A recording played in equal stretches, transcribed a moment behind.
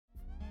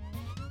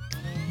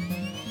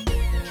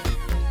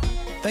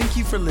Thank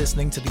you for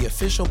listening to the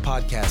official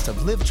podcast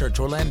of Live Church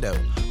Orlando,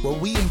 where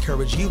we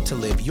encourage you to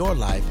live your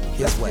life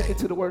His way. Let's get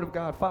into the Word of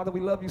God. Father, we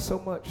love you so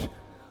much.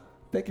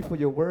 Thank you for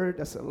your Word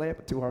that's a lamp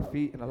unto our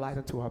feet and a light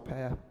unto our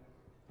path.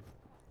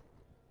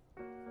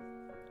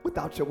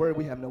 Without your Word,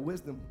 we have no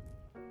wisdom.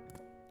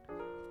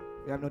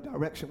 We have no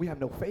direction. We have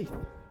no faith.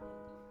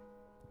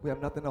 We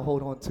have nothing to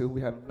hold on to.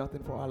 We have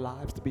nothing for our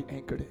lives to be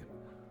anchored in.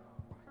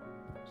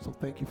 So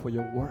thank you for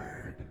your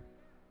Word.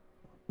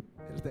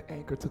 It is the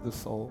anchor to the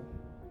soul.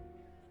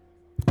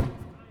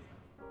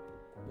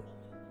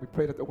 We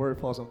pray that the Word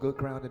falls on good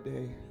ground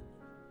today.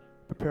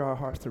 Prepare our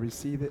hearts to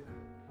receive it.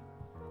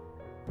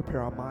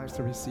 Prepare our minds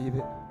to receive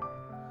it.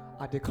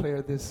 I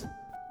declare this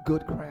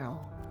good ground.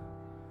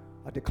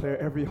 I declare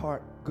every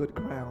heart good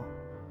ground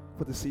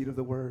for the seed of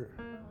the Word.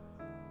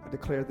 I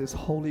declare this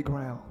holy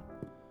ground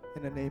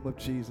in the name of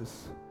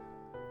Jesus.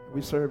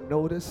 We serve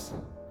notice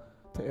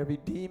to every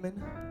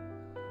demon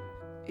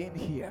in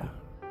here.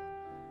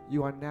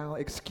 You are now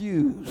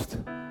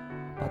excused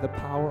by the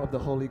power of the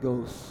Holy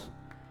Ghost.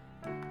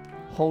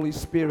 Holy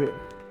Spirit,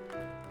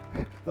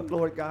 the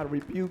Lord God,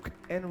 rebuke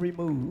and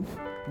remove,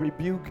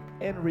 rebuke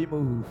and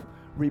remove,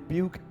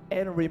 rebuke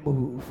and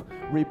remove,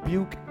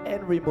 rebuke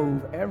and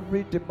remove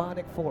every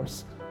demonic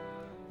force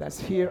that's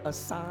here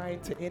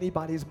assigned to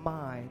anybody's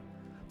mind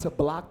to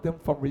block them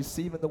from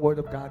receiving the Word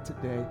of God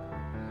today.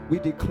 We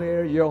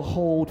declare your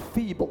hold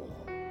feeble,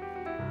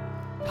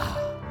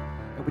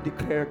 and we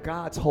declare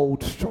God's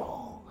hold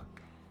strong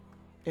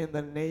in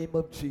the name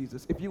of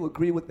Jesus. If you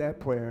agree with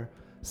that prayer,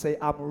 say,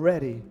 I'm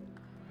ready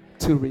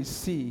to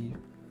receive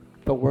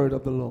the word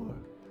of the Lord.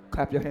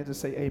 Clap your hands and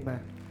say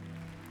amen.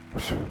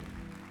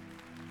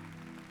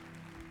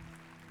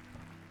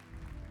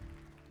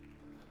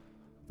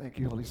 Thank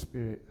you, Holy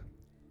Spirit.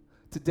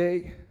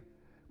 Today,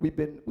 we've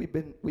been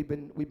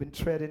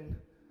treading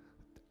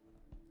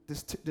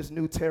this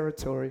new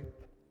territory.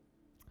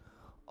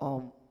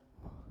 And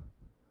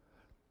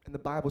the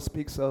Bible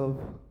speaks of,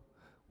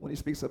 when he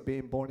speaks of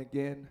being born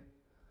again,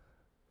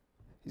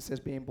 he says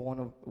being born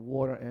of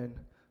water and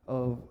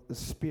of the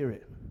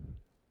Spirit.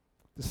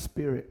 The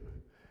Spirit.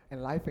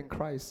 And life in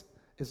Christ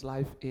is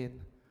life in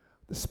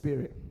the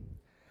Spirit.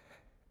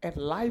 And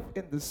life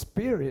in the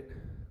Spirit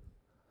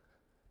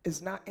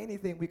is not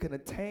anything we can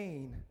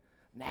attain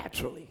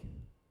naturally.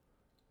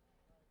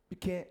 You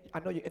can't, I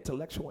know you're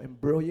intellectual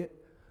and brilliant,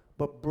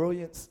 but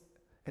brilliance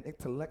and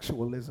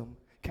intellectualism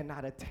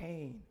cannot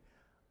attain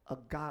a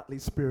godly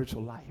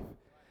spiritual life.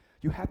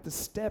 You have to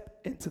step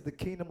into the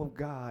kingdom of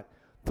God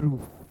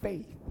through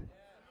faith.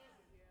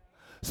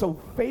 So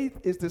faith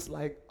is this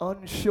like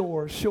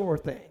unsure, sure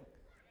thing.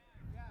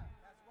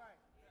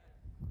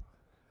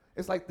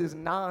 It's like this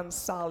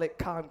non-solid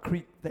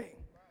concrete thing.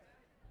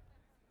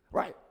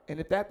 Right. And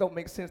if that don't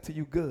make sense to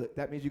you, good.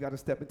 That means you got to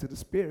step into the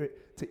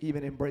Spirit to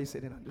even embrace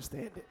it and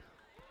understand it.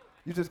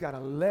 You just got to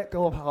let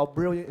go of how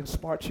brilliant and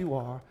smart you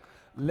are.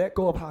 Let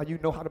go of how you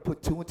know how to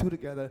put two and two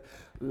together.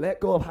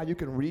 Let go of how you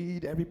can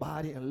read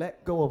everybody, and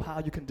let go of how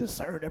you can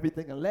discern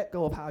everything, and let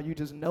go of how you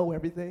just know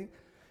everything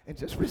and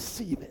just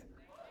receive it.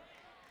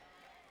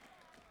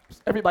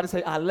 Everybody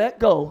say, I let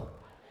go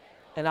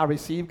and I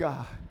receive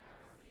God.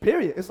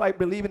 Period. It's like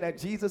believing that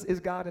Jesus is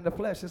God in the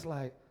flesh. It's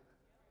like,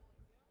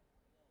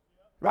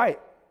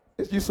 right.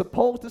 You're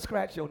supposed to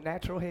scratch your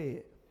natural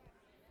head.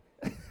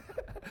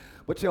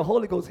 But your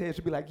Holy Ghost head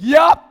should be like,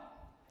 yup.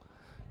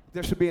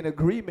 There should be an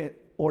agreement,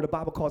 or the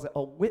Bible calls it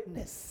a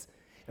witness.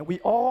 And we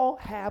all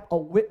have a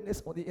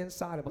witness on the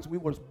inside of us. We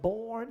were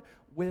born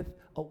with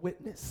a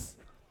witness.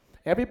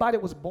 Everybody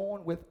was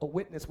born with a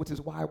witness, which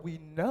is why we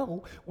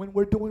know when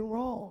we're doing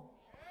wrong.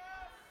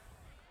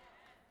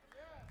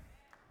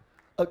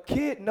 A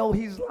kid know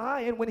he's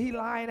lying when he's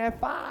lying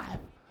at 5.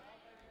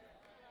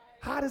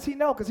 How does he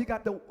know? Because he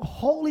got the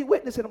holy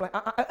witness in him. Like,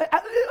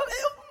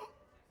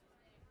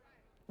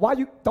 why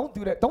you don't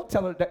do that? Don't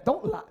tell her that.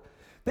 Don't lie.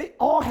 They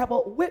all have a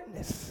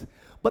witness,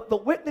 but the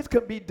witness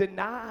can be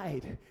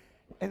denied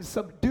and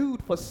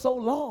subdued for so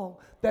long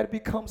that it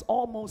becomes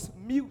almost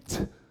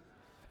mute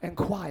and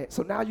quiet.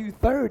 So now you're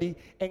 30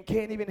 and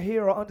can't even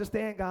hear or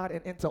understand God,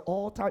 and into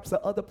all types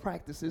of other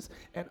practices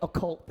and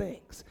occult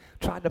things,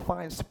 trying to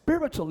find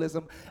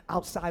spiritualism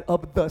outside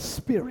of the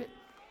Spirit.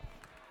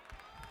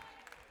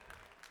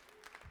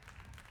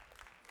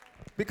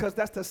 Because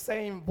that's the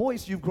same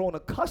voice you've grown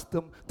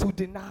accustomed to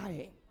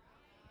denying.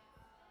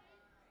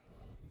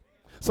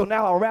 So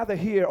now I'd rather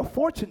hear a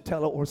fortune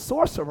teller or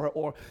sorcerer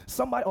or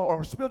somebody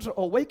or a spiritual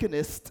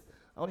awakenist.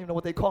 I don't even know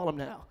what they call them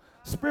now.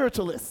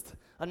 Spiritualist,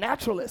 a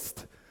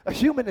naturalist, a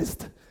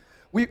humanist.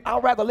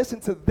 I'd rather listen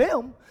to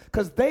them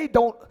because they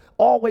don't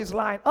always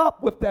line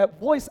up with that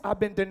voice I've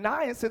been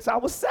denying since I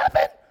was 7.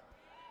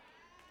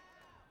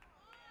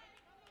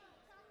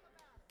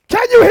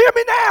 Can you hear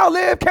me now,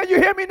 Liv? Can you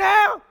hear me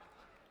now?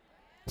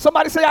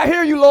 Somebody say, I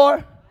hear you,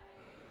 Lord.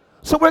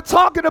 So we're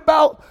talking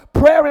about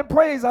prayer and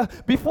praise.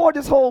 Before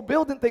this whole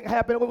building thing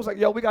happened, it was like,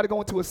 yo, we got to go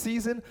into a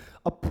season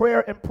of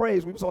prayer and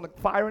praise. We was on the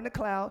fire in the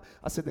cloud.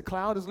 I said the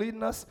cloud is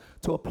leading us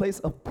to a place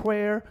of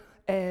prayer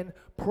and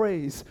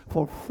praise.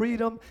 For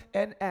freedom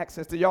and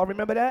access. Do y'all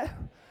remember that?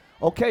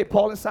 Okay,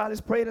 Paul and Silas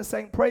prayed and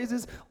sang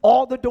praises.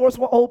 All the doors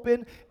were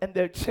open and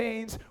their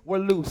chains were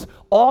loose.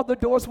 All the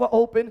doors were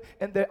open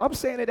and I'm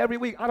saying it every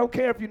week. I don't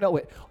care if you know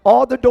it.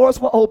 All the doors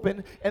were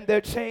open and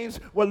their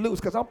chains were loose.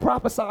 Because I'm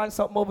prophesying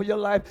something over your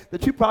life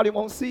that you probably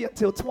won't see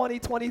until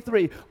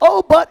 2023.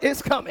 Oh, but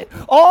it's coming.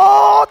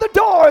 All the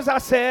doors, I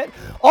said.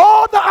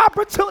 All the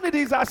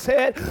opportunities, I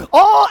said.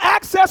 All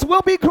access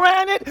will be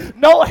granted.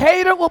 No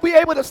hater will be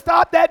able to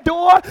stop that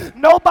door.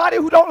 Nobody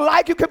who don't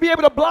like you can be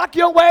able to block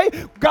your way.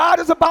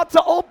 God is about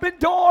to open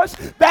doors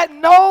that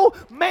no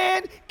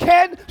man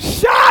can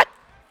shut.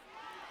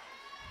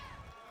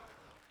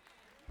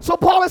 So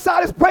Paul and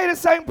Silas prayed and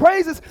sang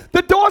praises.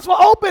 The doors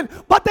were open,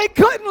 but they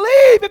couldn't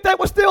leave if they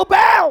were still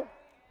bound.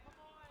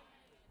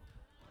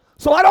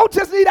 So I don't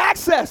just need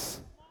access.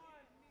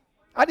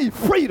 I need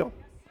freedom.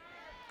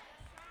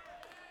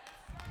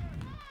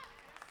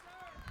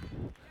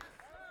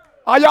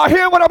 Are y'all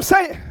hearing what I'm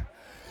saying?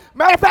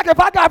 Matter of fact, if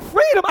I got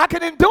freedom, I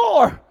can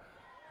endure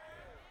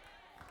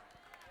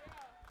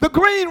the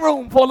green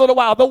room for a little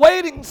while, the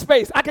waiting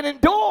space. I can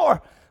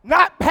endure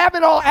not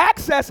having all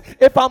access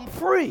if I'm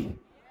free.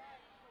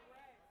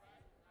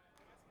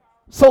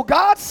 So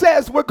God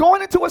says we're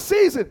going into a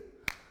season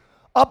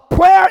of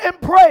prayer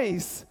and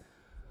praise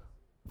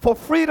for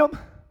freedom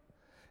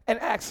and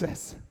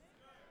access.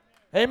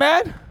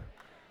 Amen?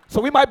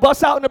 So we might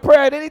bust out in the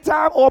prayer at any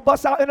time or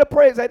bust out in the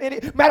praise at any.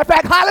 Matter of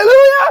fact,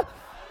 hallelujah.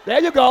 There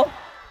you go.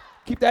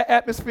 Keep that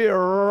atmosphere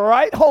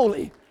right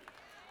holy.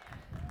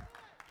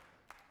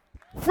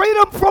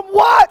 Freedom from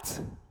what?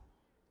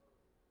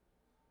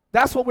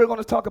 That's what we're going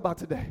to talk about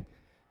today.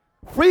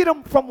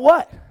 Freedom from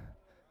what?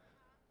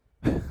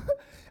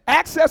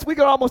 Access, we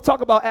can almost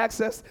talk about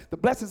access, the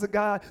blessings of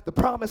God, the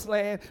promised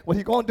land, what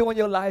he's going to do in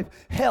your life,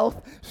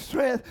 health,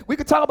 strength. We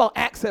could talk about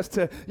access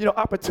to,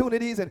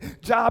 opportunities and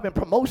job and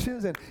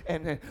promotions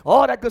and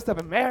all that good stuff,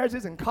 and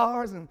marriages and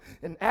cars and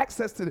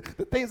access to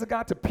the things of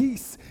God, to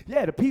peace.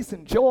 Yeah, the peace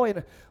and joy.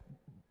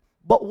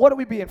 But what are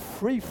we being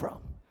free from?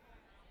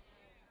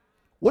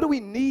 What do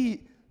we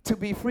need to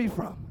be free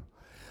from?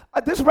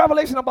 This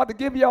revelation I'm about to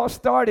give y'all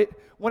started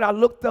when I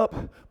looked up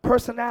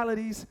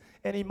personalities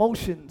and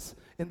emotions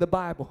in the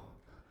Bible.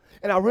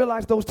 And I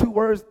realized those two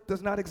words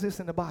does not exist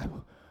in the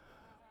Bible.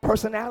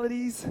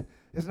 Personalities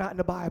is not in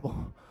the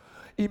Bible.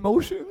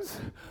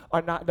 Emotions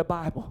are not in the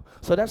Bible.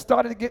 So that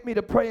started to get me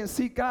to pray and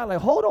seek God. Like,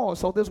 hold on.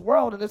 So this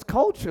world and this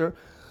culture,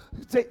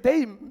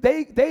 they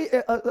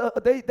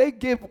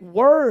give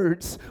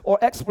words or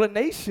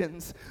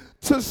explanations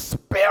to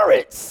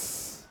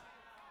spirits.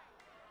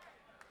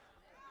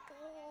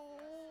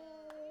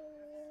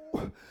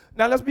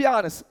 Now, let's be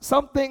honest.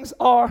 Some things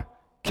are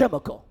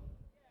chemical,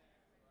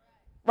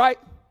 right?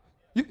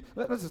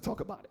 Let's just talk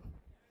about it.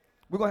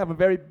 We're going to have a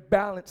very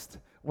balanced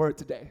word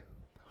today.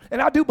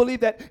 And I do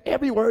believe that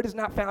every word is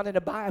not found in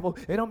the Bible.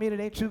 It don't mean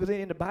it ain't true because it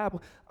ain't in the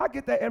Bible. I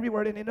get that every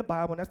word ain't in the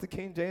Bible, and that's the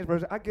King James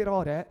Version. I get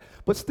all that.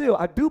 But still,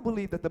 I do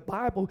believe that the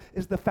Bible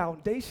is the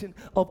foundation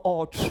of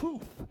all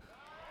truth.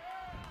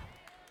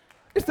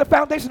 It's the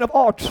foundation of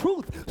all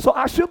truth. So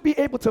I should be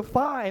able to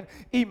find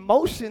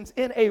emotions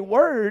in a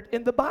word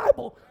in the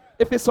Bible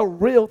if it's a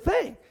real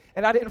thing.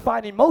 And I didn't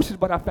find emotions,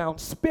 but I found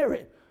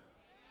spirit.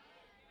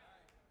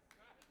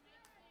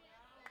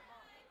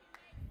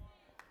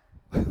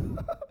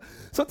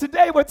 So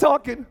today we're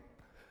talking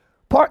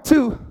part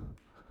 2.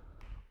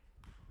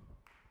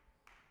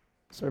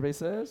 Survey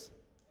says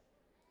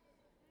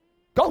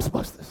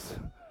Ghostbusters.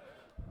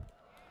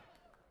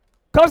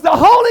 Because the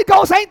Holy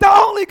Ghost ain't the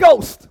only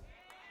ghost.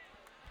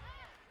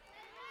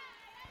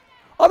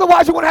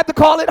 Otherwise, you wouldn't have to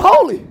call it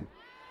holy.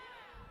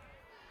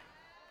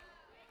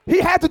 He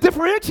had to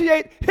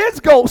differentiate his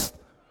ghost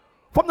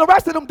from the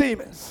rest of them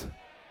demons.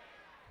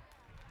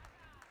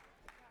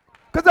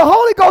 Because the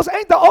Holy Ghost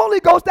ain't the only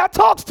ghost that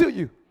talks to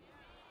you.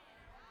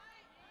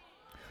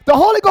 The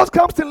Holy Ghost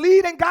comes to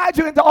lead and guide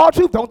you into all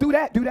truth. Don't do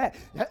that, do that.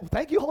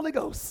 Thank you, Holy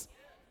Ghost.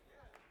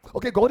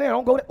 Okay, go there,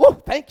 don't go there. Oh,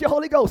 thank you,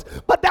 Holy Ghost.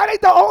 But that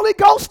ain't the only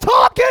ghost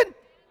talking.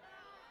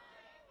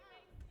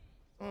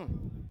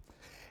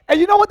 And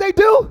you know what they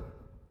do?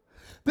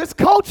 This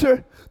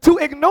culture, to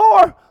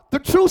ignore the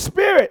true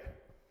spirit.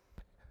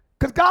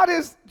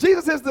 Because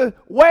Jesus is the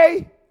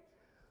way,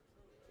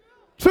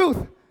 truth,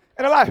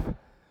 and the life.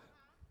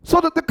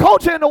 So that the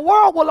culture in the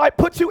world will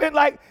put you in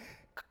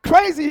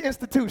crazy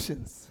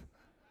institutions.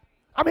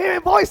 I'm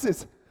hearing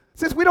voices.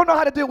 Since we don't know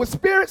how to deal with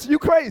spirits, you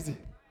crazy.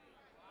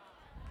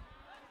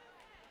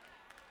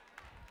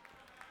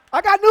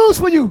 I got news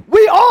for you.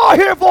 We all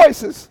hear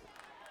voices.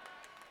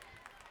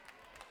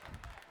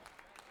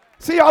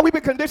 See how we've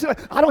been conditioned?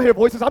 I don't hear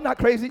voices. I'm not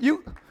crazy.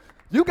 You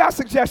got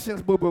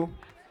suggestions, boo-boo.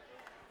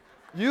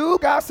 You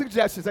got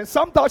suggestions. And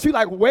some thought you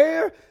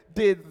where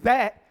did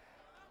that?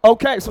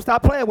 Okay, so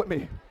stop playing with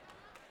me.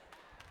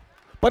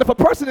 But if a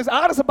person is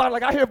honest about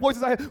it, I hear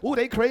voices,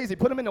 they crazy.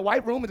 Put them in the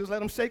white room and just let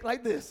them shake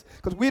like this.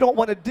 Because we don't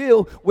want to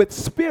deal with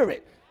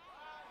spirit.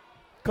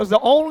 Because the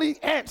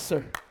only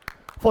answer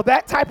for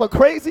that type of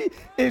crazy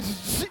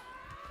is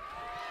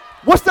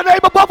What's the name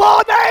above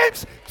all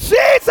names?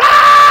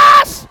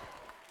 Jesus!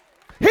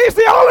 He's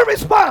the only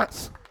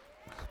response.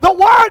 The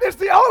word is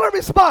the only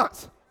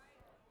response.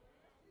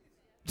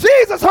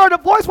 Jesus heard a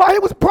voice while he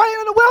was praying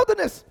in the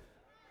wilderness.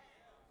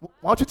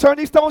 Why don't you turn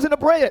these stones into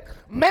bread?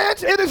 Man,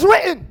 it is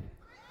written.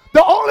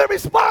 The only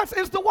response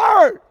is the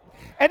word.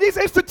 And these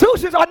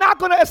institutions are not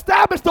going to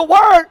establish the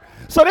word,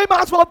 so they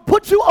might as well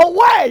put you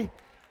away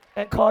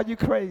and call you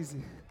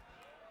crazy.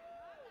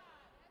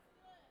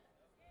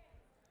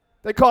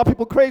 They call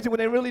people crazy when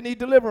they really need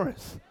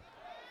deliverance.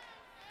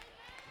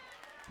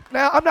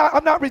 Now, I'm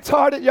not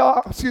retarded,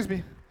 y'all. Excuse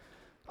me.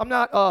 I'm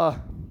not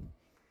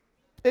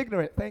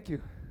ignorant. Thank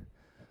you.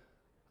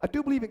 I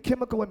do believe in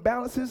chemical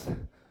imbalances.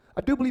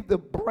 I do believe the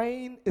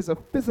brain is a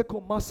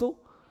physical muscle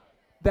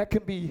that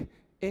can be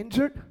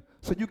injured,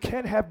 so you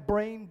can have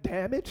brain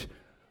damage.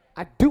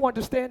 I do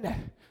understand that.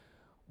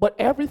 But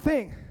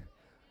everything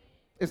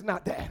is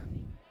not that.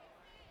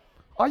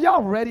 Are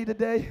y'all ready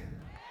today?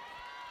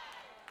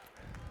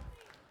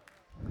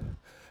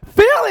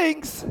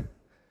 Feelings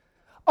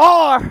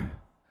are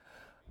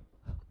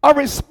a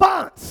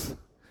response.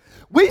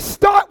 We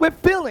start with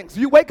feelings.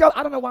 You wake up,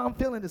 I don't know why I'm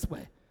feeling this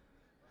way.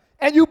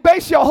 And you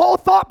base your whole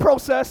thought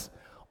process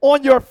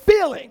on your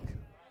feeling.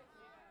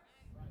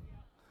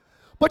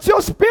 But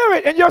your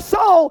spirit and your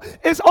soul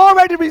is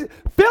already,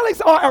 feelings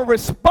are a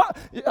response.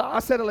 I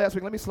said it last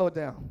week, let me slow it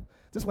down.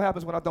 This is what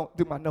happens when I don't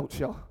do my notes,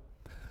 y'all.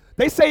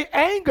 They say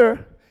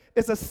anger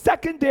is a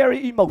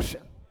secondary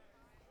emotion.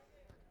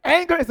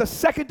 Anger is a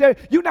secondary,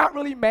 you're not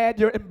really mad,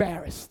 you're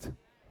embarrassed.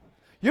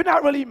 You're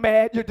not really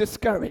mad, you're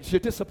discouraged, you're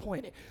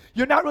disappointed.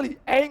 You're not really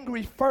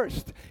angry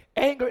first.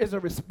 Anger is a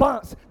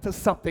response to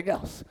something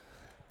else.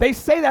 They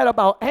say that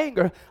about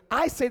anger.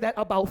 I say that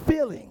about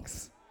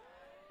feelings.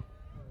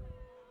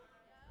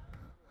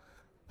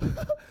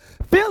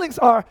 Feelings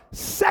are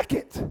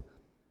second.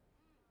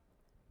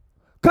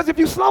 Because if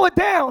you slow it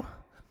down,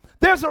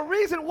 there's a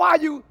reason why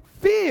you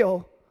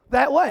feel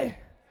that way.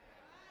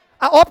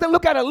 I often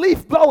look at a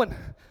leaf blowing.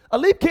 A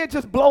leaf can't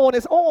just blow on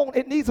its own.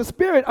 It needs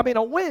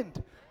a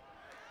wind.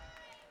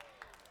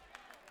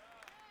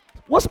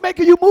 What's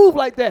making you move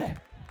like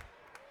that?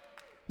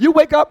 You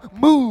wake up,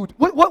 mood.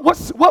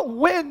 What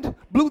wind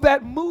blew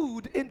that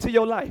mood into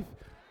your life?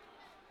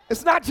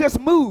 It's not just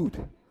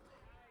mood.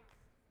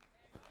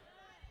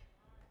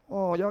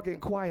 Oh, y'all getting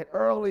quiet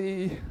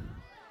early.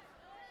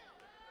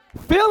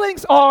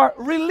 Feelings are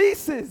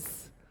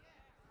releases.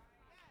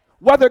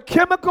 Whether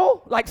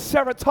chemical, like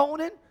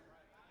serotonin.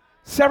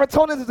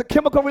 Serotonin is a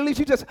chemical release.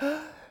 You just,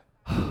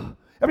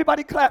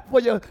 everybody clap for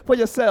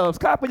yourselves.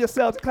 Clap for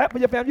yourselves. Clap for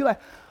your family. You're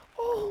like,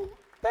 oh,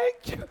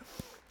 thank you.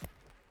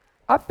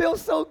 I feel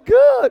so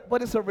good,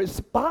 but it's a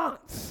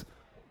response.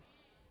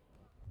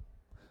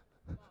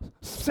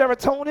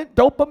 Serotonin,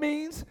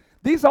 dopamines,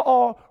 these are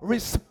all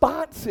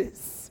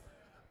responses.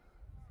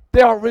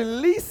 They are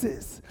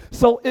releases.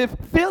 So if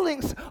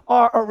feelings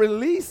are a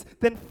release,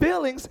 then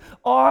feelings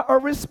are a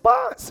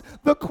response.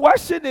 The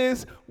question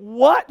is,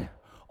 what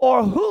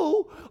or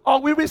who are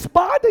we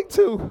responding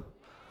to?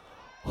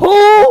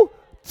 Who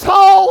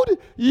told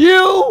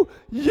you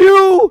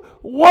you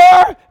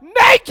were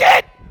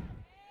naked?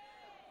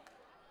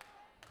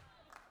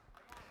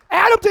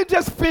 Adam didn't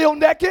just feel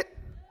naked.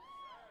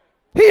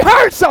 He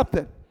heard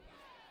something.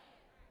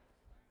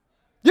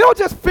 You don't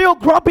just feel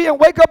grumpy and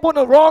wake up on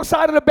the wrong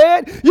side of the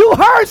bed. You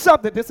heard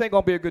something. This ain't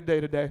going to be a good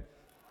day today.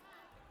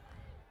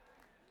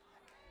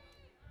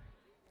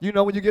 You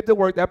know when you get to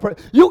work,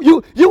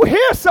 you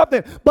hear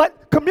something,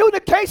 but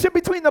communication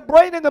between the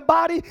brain and the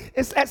body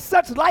is at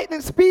such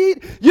lightning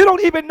speed, you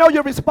don't even know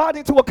you're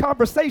responding to a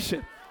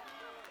conversation.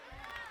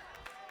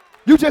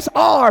 You just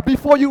are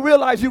before you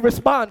realize you're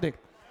responding.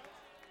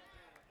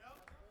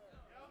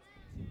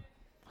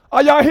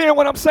 Are y'all hearing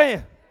what I'm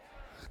saying?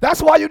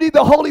 That's why you need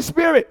the Holy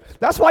Spirit.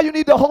 That's why you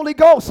need the Holy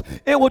Ghost.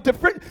 It will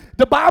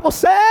the Bible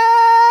says,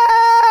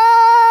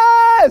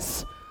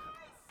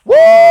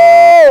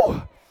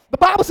 woo! The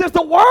Bible says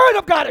the word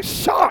of God is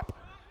sharp.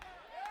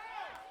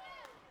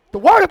 The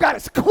word of God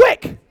is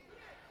quick.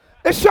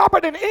 It's sharper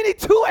than any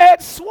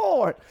two-edged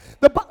sword.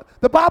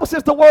 The Bible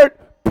says the word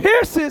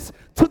pierces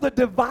to the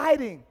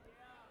dividing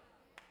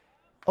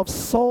of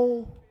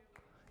soul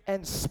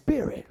and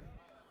spirit.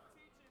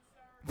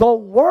 The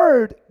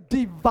word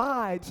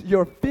divides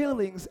your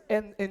feelings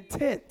and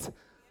intent.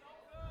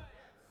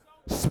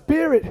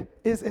 Spirit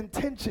is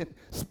intention.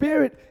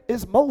 Spirit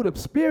is motive.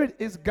 Spirit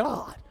is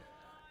God.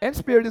 And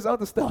spirit is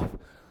other stuff.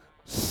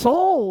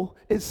 Soul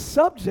is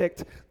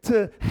subject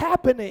to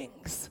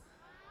happenings.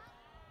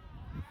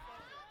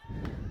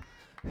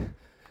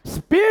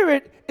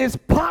 Spirit is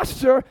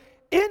posture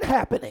in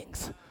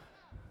happenings.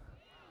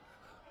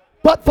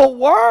 But the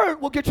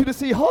word will get you to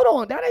see, hold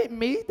on, that ain't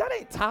me. That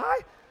ain't Ty.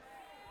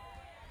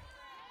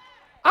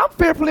 I'm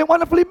fearfully and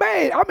wonderfully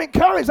made. I'm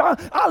encouraged.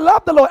 I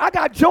love the Lord. I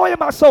got joy in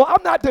my soul.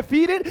 I'm not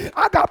defeated.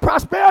 I got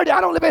prosperity.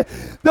 I don't live in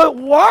the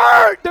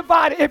word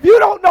divided. If you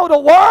don't know the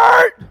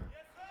word,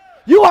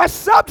 you are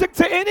subject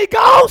to any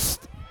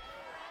ghost.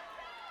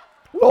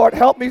 Lord,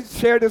 help me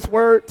share this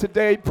word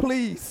today,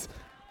 please.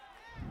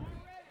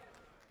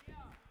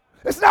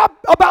 It's not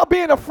about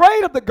being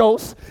afraid of the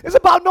ghost. It's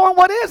about knowing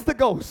what is the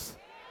ghost.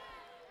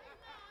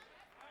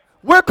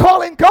 We're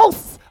calling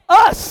ghosts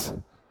us.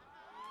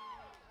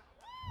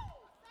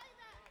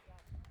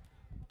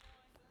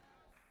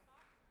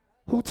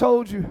 Who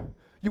told you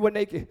you were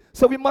naked?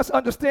 So we must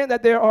understand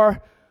that there are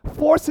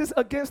forces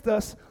against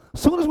us.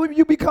 As soon as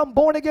you become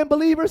born again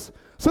believers,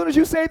 as soon as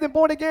you saved and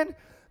born again,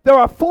 there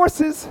are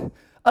forces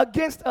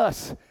against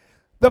us.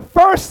 The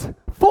first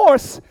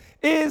force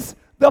is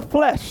the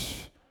flesh.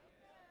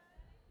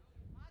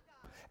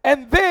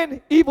 And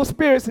then evil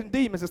spirits and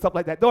demons and stuff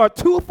like that. There are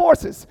two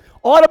forces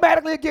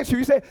automatically against you.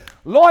 You say,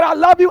 Lord, I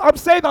love you. I'm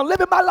saved. I'm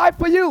living my life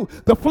for you.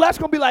 The flesh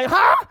going to be like,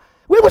 huh?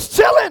 We was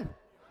chilling.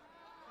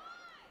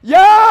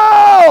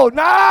 Yo,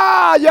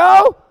 nah,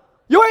 yo.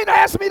 You ain't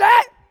asking me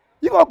that.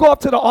 You going to go up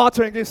to the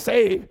altar and get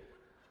saved.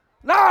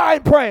 Nah, I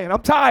ain't praying.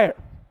 I'm tired.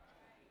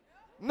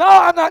 No,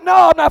 I'm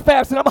not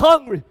fasting. I'm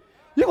hungry.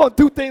 You're going to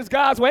do things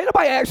God's way. Ain't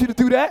nobody asked you to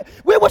do that.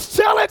 We was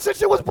chilling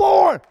since you was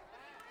born.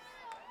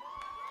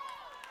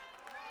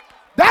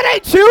 That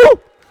ain't you.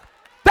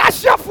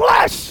 That's your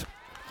flesh.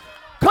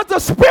 Because the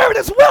spirit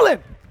is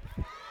willing.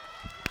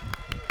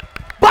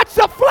 But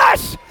your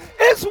flesh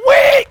is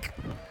weak.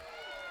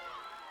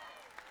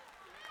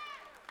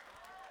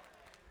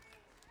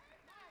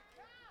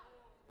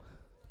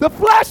 The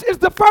flesh is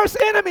the first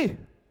enemy.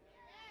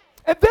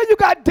 And then you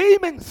got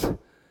demons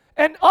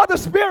and other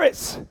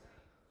spirits.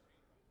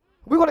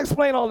 We're going to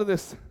explain all of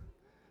this.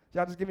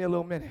 Y'all just give me a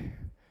little minute.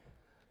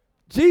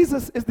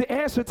 Jesus is the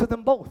answer to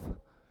them both.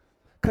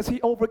 Because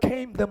he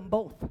overcame them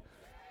both.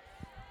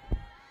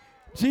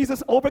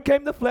 Jesus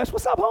overcame the flesh.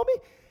 What's up, homie?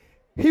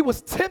 He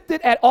was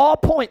tempted at all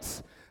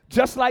points,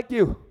 just like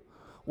you.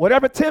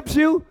 Whatever tempts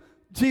you,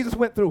 Jesus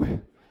went through it.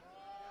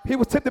 He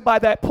was tempted by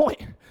that point.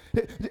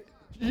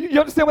 You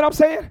understand what I'm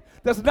saying?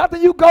 There's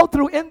nothing you go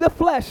through in the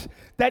flesh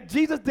that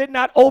Jesus did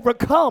not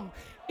overcome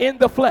in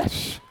the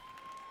flesh.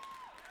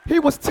 He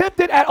was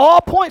tempted at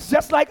all points,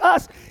 just like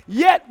us,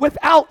 yet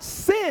without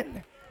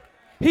sin.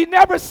 He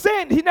never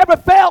sinned. He never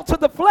fell to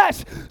the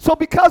flesh. So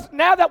because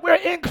now that we're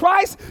in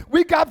Christ,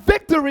 we got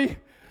victory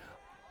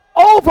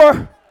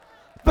over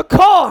the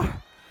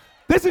car.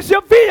 This is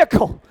your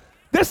vehicle.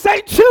 This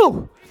ain't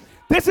you.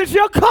 This is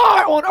your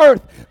car on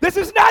earth. This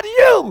is not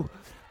you.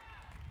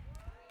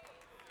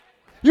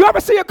 You ever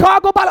see a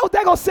car go by? Oh,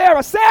 there goes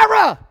Sarah.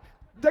 Sarah!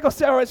 There goes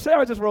Sarah.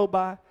 Sarah just rolled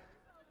by.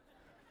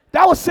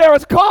 That was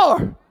Sarah's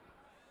car.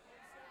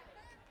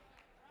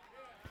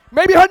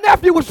 Maybe her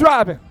nephew was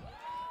driving.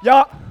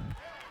 Y'all.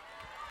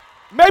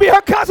 Maybe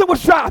her cousin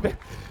was driving.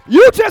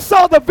 You just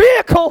saw the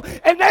vehicle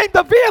and named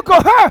the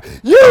vehicle her.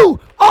 You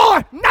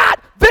are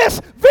not this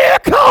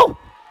vehicle.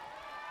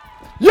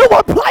 You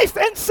were placed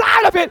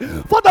inside of it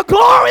for the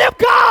glory of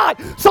God.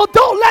 So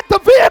don't let the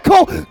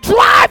vehicle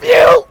drive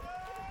you.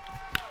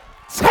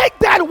 Take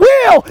that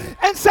wheel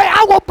and say,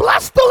 I will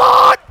bless the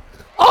Lord,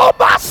 oh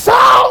my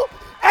soul,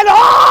 and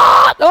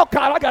all. Oh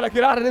God, I got to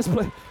get out of this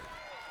place.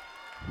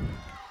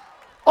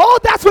 Oh,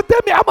 that's within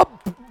me. I'm going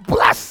to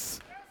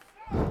bless.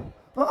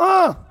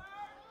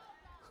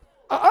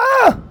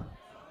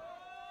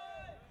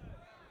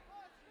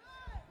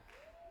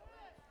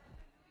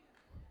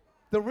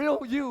 The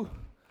real you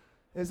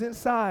is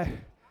inside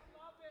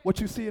what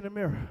you see in the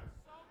mirror.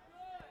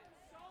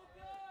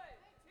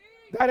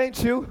 That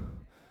ain't you.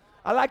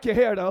 I like your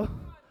hair though.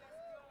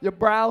 Your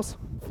brows,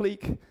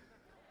 fleek.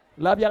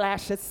 Love your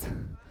lashes.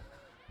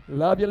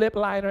 Love your lip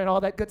liner and all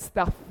that good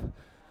stuff.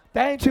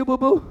 That ain't you,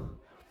 boo-boo.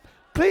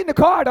 Clean the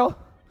car though.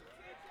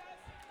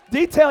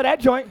 Detail that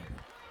joint.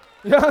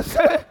 You know what I'm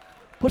saying?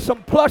 Put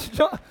some plush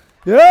joint.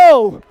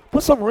 Yo,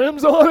 put some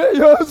rims on it. You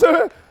know what I'm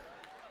saying?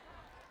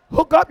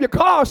 Hook up your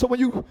car so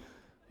when you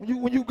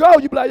go,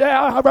 you be like,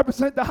 yeah, I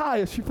represent the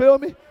highest. You feel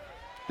me?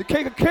 The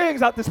King of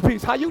Kings out this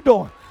piece. How you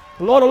doing?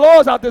 The Lord of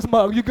Lords out this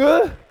mug. You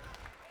good?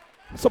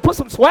 So put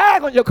some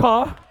swag on your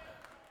car.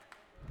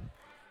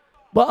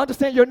 But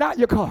understand you're not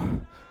your car.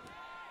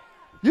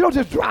 You don't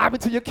just drive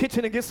into your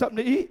kitchen and get something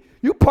to eat.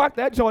 You park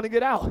that joint and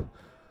get out.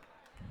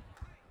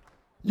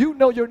 You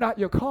know you're not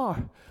your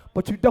car,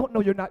 but you don't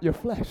know you're not your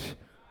flesh.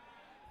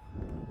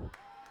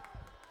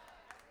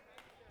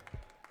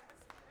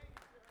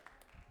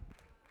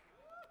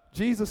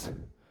 Jesus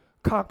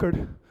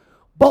conquered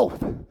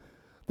both.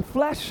 The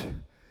flesh,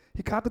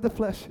 he conquered the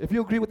flesh. If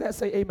you agree with that,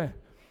 say amen.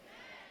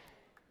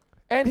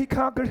 And he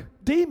conquered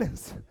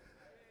demons.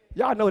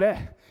 Y'all know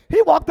that.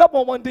 He walked up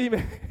on one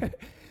demon,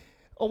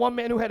 on one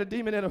man who had a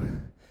demon in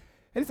him.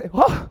 And he said,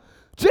 oh,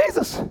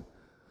 Jesus,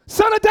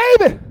 son of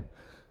David,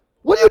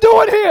 what are you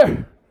doing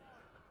here?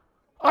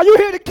 Are you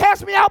here to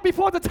cast me out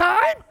before the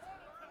time?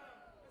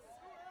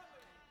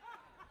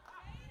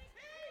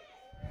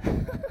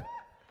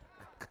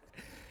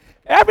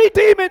 Every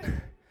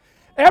demon,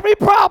 every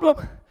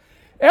problem,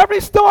 every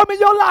storm in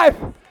your life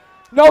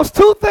knows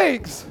two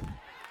things.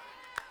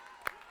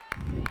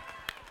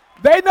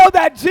 They know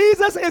that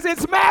Jesus is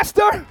its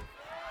master.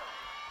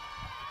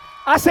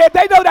 I said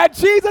they know that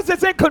Jesus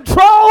is in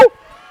control.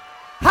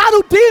 How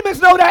do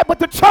demons know that, but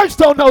the church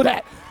don't know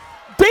that?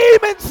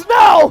 Demons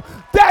know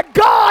that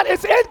God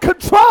is in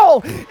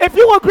control. If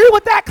you agree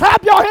with that,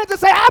 clap your hands and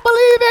say, I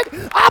believe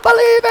it, I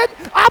believe it,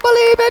 I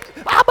believe it,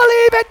 I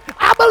believe it,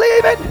 I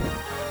believe it.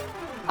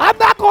 I'm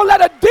not going to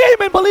let a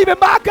demon believe in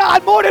my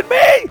God more than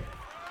me.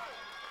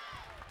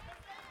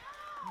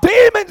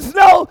 Demons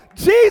know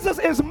Jesus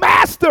is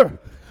master.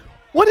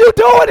 What are you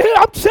doing here?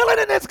 I'm chilling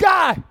in this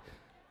guy.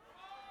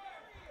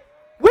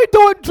 We're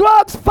doing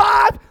drugs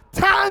 5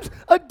 times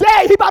a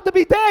day. He about to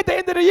be dead at the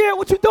end of the year.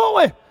 What you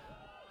doing?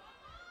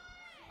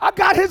 I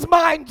got his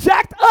mind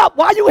jacked up.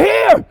 Why you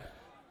here?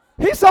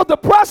 He's so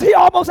depressed he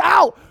almost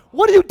out.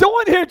 What are you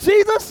doing here,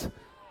 Jesus?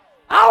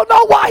 I don't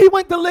know why he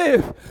went to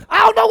live. I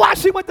don't know why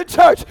she went to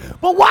church.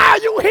 But why are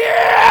you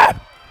here?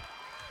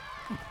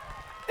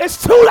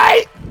 It's too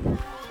late.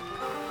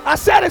 I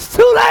said it's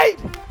too late.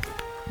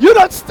 You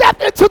done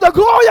stepped into the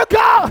glory of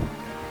God.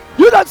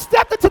 You done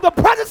stepped into the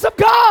presence of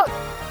God.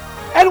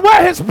 And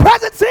where his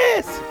presence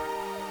is,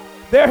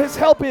 there his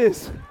help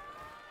is.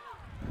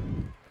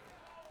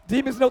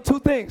 Demons know 2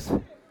 things.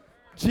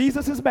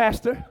 Jesus is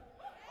master,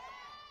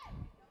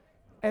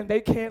 and they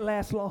can't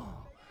last long.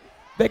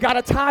 They got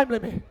a time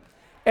limit.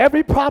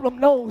 Every problem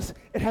knows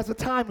it has a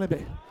time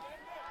limit.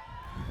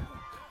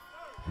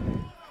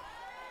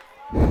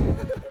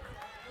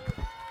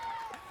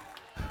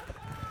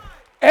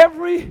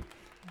 Every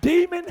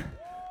demon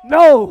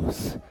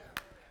knows.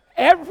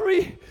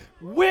 Every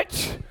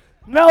witch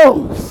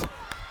knows.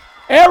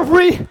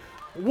 Every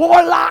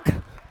warlock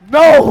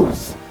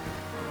knows.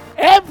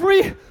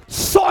 Every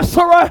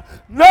sorcerer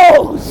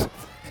knows.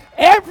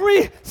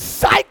 Every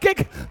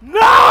psychic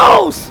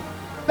knows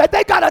that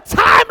they got a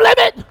time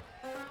limit.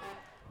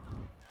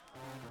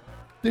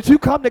 Did you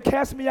come to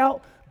cast me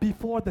out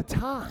before the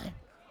time?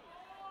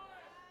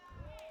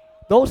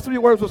 Those 3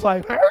 words was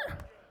like,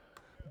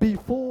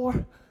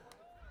 before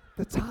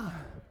the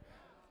time.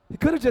 He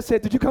could have just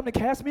said, did you come to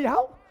cast me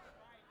out?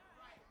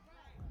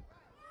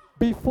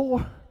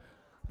 Before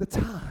the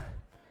time.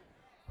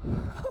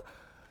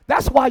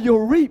 That's why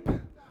you'll reap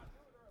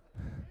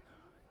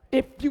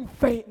if you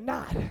faint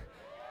not.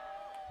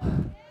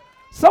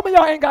 Some of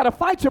y'all ain't got to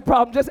fight your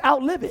problem, just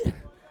outlive it.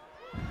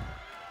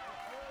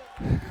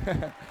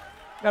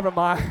 Never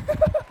mind.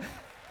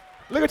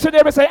 Look at your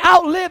neighbor and say,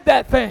 outlive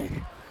that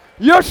thing.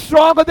 You're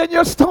stronger than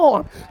your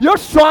storm. You're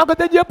stronger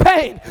than your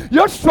pain.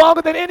 You're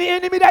stronger than any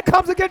enemy that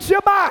comes against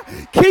your mind.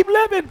 Keep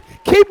living.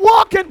 Keep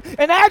walking.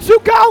 And as you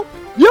go,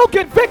 you'll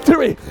get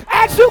victory.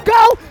 As you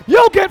go,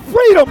 you'll get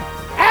freedom.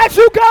 As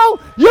you go,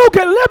 you'll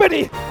get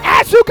liberty.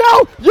 As you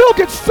go, you'll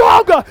get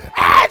stronger.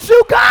 As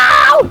you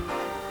go.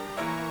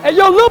 And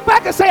you'll look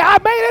back and say, I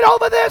made it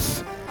over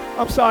this.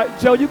 I'm sorry,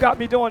 Joe, you got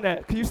me doing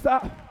that. Can you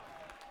stop?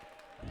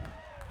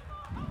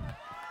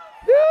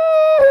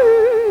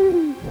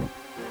 Yay.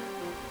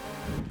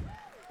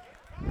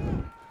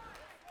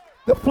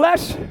 The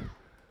flesh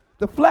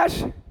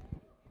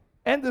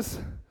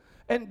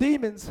and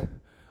demons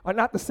are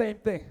not the same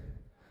thing,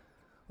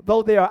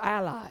 though they are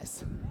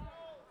allies.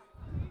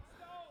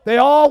 They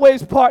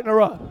always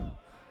partner up.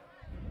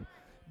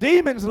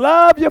 Demons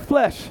love your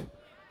flesh.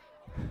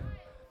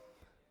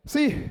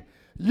 See,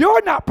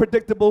 you're not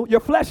predictable, your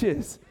flesh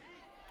is.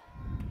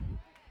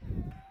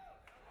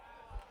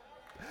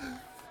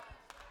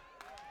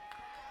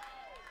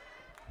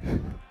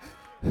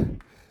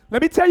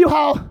 Let me tell you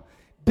how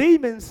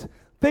demons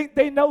think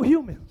they know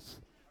humans.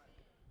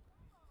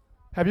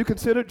 Have you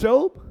considered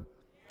Job?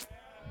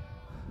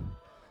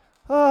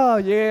 Oh,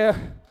 yeah.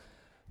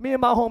 Me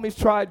and my homies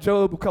tried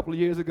Job a couple of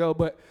years ago,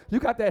 but you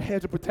got that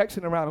hedge of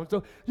protection around him.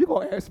 So you're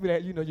going to ask me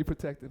that, you know you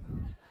protected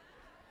him.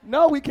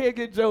 No, we can't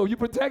get Job. You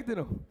protected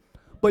him.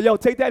 But, yo,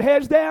 take that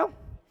hedge down.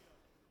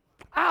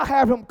 I'll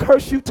have him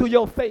curse you to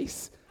your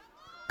face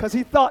because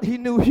he thought he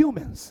knew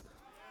humans.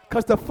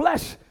 Because the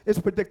flesh is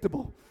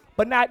predictable,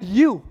 but not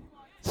you,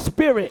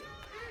 spirit.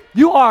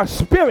 You are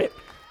spirit.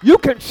 You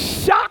can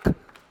shock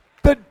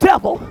the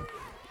devil.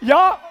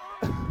 Y'all,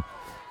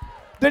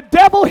 the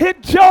devil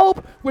hit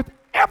Job with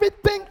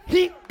everything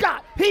he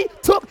got. He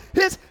took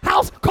his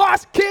house,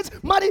 cars, kids,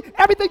 money,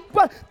 everything,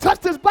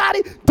 touched his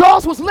body.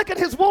 Dogs was licking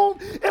his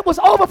wound. It was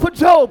over for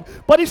Job.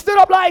 But he stood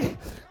up like,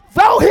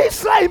 though he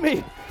slay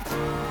me,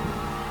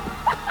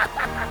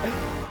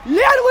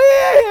 yet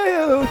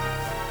will.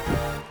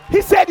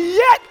 He said,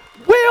 yet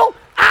will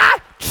I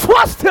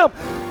trust him.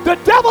 The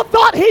devil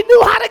thought he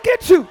knew how to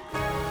get you.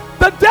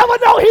 The devil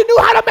know he knew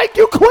how to make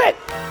you quit.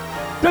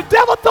 The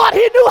devil thought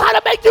he knew how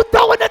to make you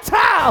throw in the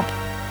towel.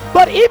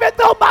 But even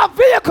though my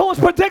vehicle is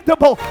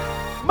predictable,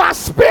 my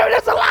spirit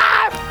is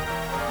alive.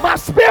 My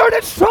spirit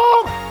is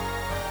strong.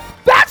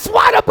 That's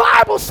why the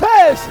Bible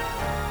says,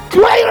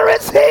 greater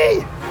is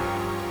he.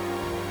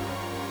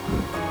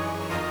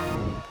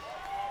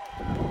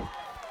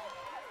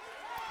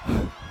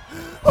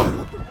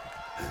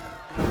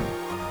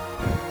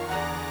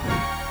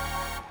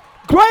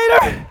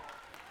 Greater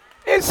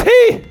is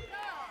he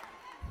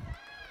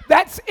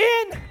that's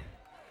in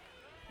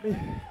me.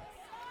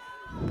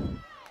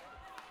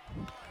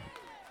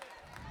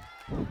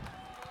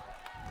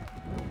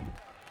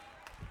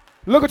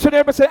 Look at your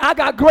neighbor and say, I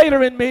got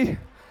greater in me.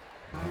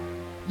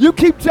 You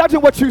keep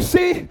judging what you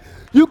see.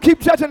 You keep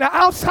judging the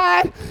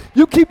outside.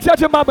 You keep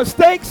judging my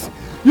mistakes.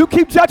 You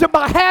keep judging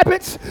my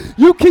habits.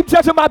 You keep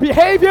judging my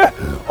behavior.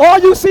 All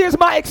you see is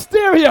my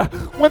exterior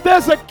when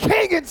there's a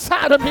king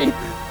inside of me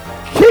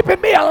keeping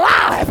me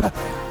alive.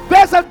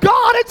 There's a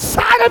God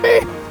inside of me.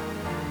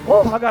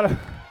 Oh, I gotta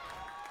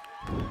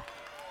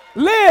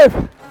live.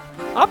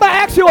 I'm gonna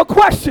ask you a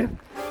question,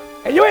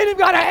 and you ain't even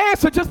gotta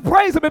answer. Just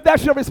praise him if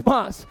that's your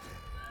response.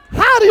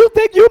 How do you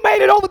think you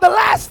made it over the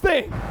last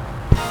thing?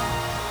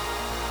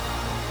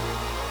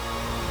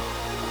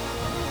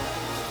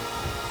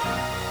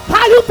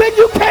 How you think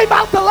you came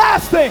out the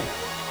last thing?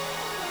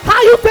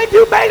 How you think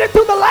you made it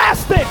through the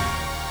last thing?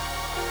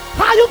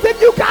 How you think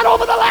you got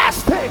over the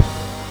last thing?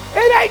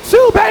 It ain't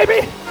you,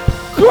 baby.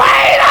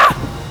 Greater!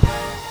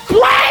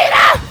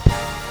 Greater!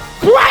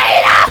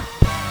 Greater!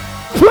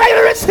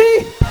 Greater is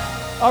he.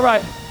 All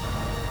right.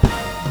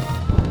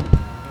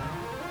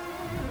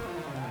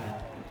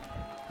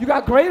 You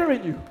got greater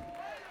in you.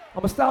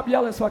 I'm going to stop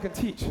yelling so I can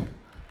teach.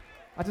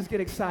 I just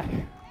get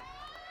excited.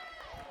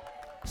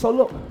 So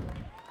look.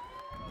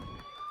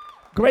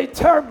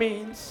 Greater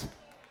means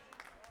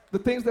the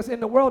things that's in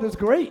the world is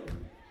great.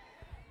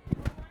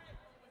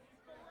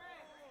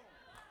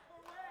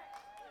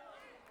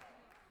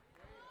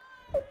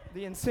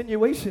 The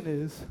insinuation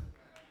is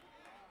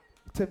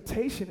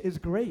temptation is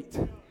great.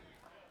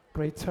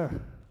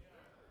 Greater.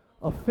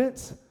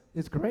 Offense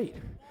is great.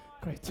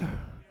 Greater.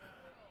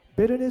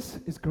 Bitterness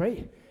is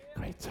great.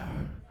 Greater.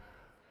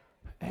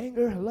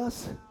 Anger,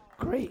 lust,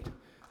 great.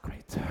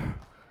 Greater.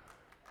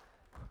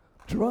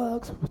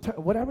 Drugs,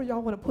 whatever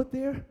y'all want to put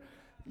there,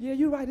 yeah,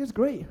 you're right, it's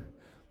great,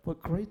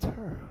 but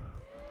greater.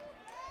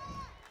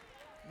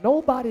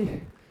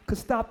 Nobody could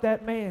stop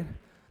that man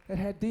that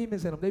had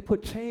demons in him. They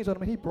put chains on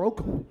him and he broke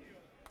them.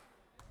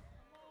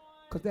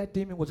 Because that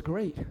demon was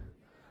great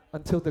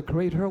until the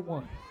greater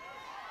one.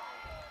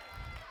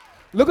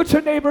 Look at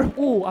your neighbor.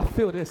 Ooh, I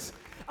feel this.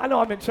 I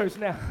know I'm in church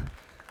now.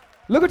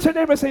 Look at your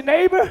neighbor and say,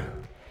 neighbor,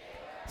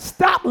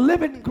 stop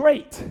living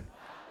great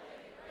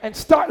and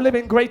start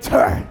living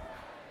greater.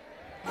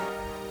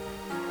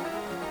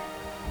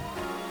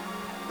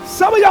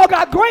 Some of y'all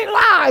got great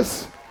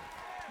lives,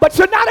 but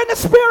you're not in the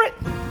spirit.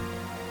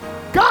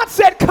 God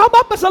said, come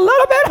up just a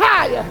little bit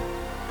higher.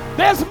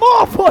 There's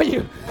more for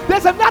you.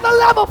 There's another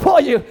level for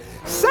you.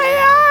 Say,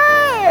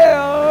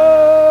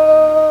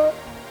 oh.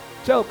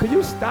 Joe, can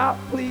you stop,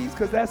 please?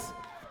 Because that's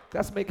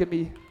making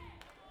me.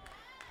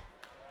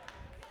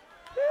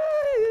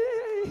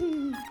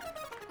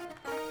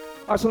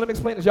 All right, so let me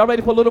explain this. Y'all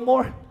ready for a little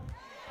more?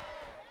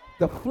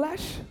 The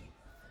flesh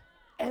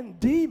and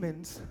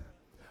demons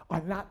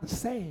are not the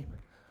same,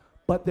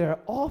 but they're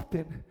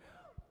often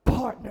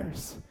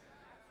partners.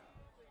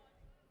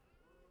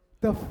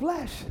 The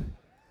flesh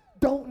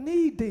don't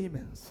need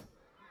demons.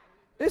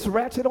 It's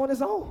ratchet on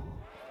its own.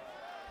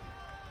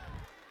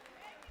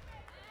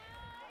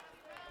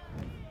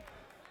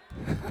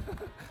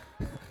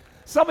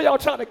 Some of y'all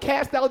trying to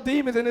cast out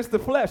demons and it's the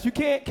flesh. You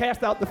can't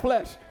cast out the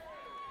flesh.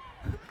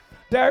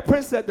 Derek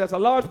Prince said this. A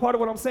large part of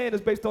what I'm saying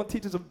is based on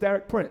teachings of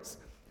Derek Prince.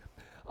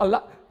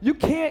 You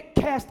can't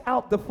cast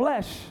out the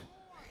flesh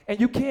and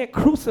you can't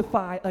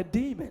crucify a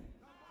demon.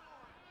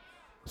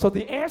 So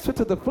the answer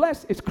to the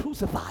flesh is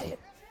crucify it.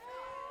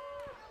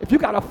 If you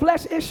got a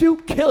flesh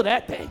issue, kill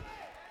that thing.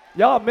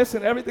 Y'all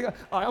missing everything.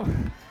 All right,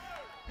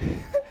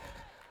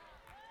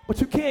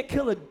 but you can't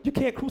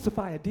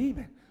crucify a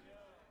demon.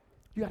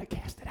 You got to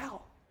cast it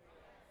out.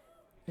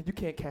 And you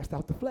can't cast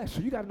out the flesh.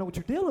 So you got to know what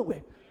you're dealing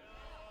with.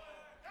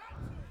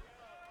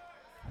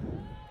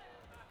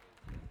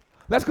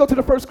 Let's go to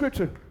the first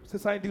scripture,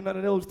 since I ain't do none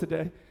of those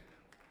today.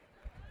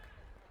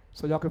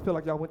 So y'all can feel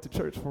like y'all went to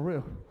church for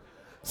real.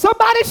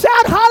 Somebody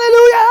shout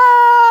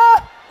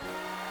hallelujah!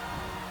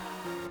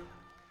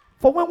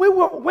 For when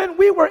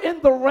we were in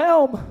the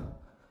realm,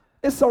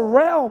 it's a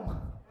realm.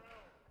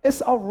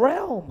 It's a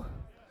realm.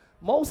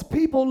 Most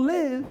people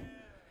live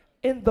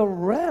in the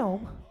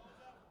realm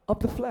of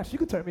the flesh. You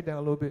can turn me down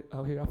a little bit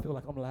out here. I feel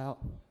like I'm loud.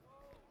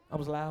 I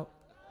was loud.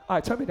 All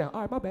right, turn me down. All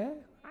right, my bad.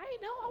 I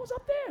ain't know I was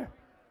up there.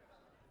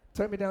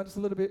 Turn me down just a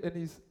little bit in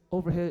these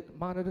overhead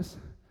monitors,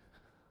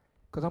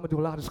 because I'm going to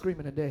do a lot of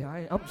screaming today.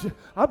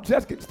 I'm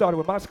just getting started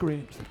with my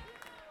screams.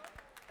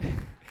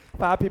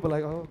 5 people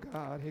like, oh,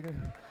 God.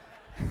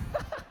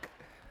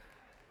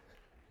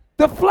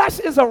 The flesh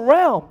is a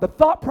realm. The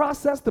thought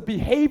process, the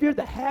behavior,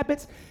 the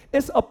habits,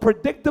 it's a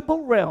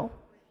predictable realm.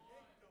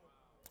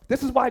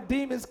 This is why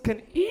demons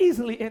can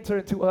easily enter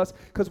into us,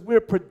 because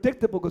we're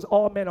predictable, because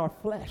all men are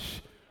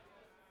flesh.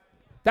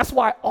 That's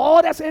why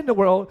all that's in the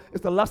world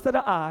is the lust of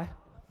the eye,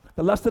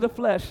 the lust of the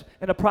flesh,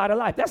 and the pride of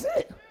life. That's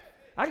it.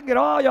 I can get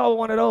all y'all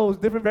one of those,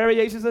 different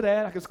variations of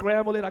that. I can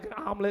scramble it. I can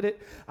omelet it.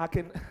 I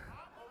can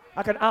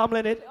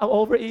omelet it,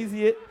 over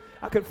easy it.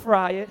 I can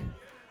fry it.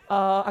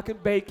 I can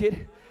bake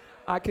it.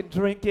 I can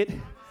drink it.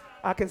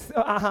 I can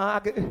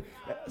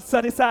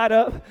sunny side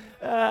up.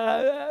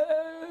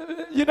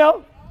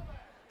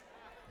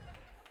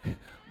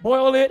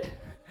 Boil it.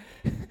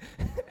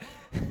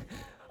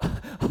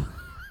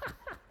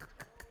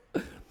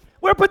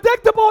 We're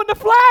predictable in the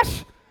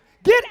flesh.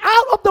 Get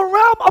out of the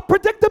realm of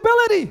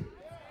predictability.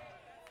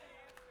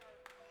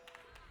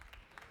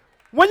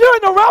 When you're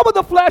in the realm of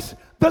the flesh,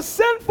 the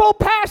sinful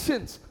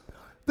passions,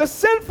 the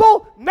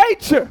sinful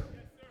nature,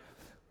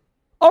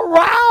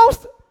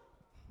 aroused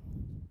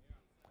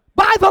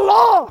by the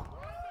law,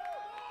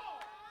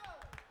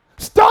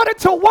 started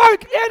to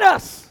work in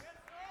us.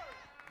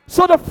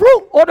 So the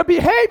fruit or the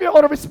behavior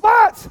or the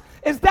response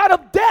is that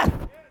of death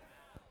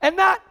and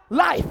not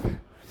life.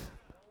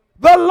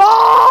 The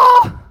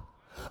law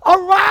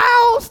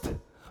aroused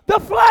the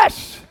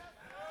flesh.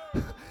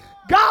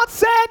 God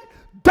said,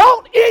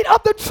 don't eat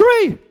of the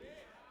tree.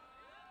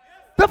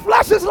 The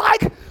flesh is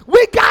like,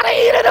 we gotta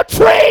eat of the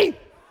tree.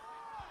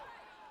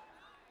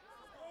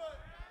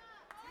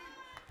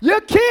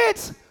 Your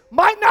kids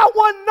might not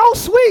want no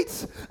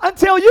sweets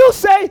until you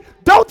say,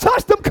 don't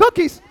touch them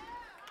cookies.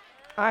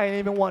 I ain't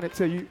even want it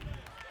till you.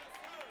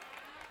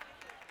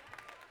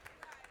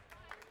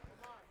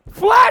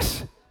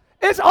 Flesh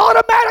is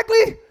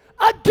automatically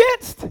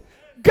against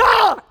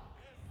God.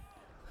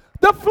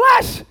 The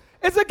flesh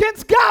is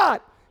against God.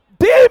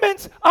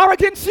 Demons are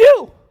against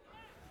you.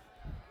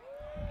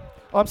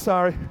 I'm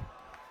sorry.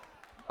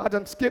 I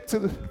done skipped to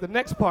the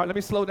next part. Let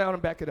me slow down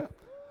and back it up.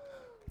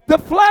 The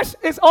flesh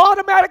is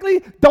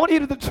automatically, don't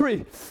eat of the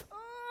tree.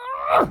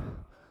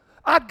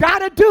 I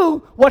gotta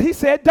do what he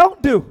said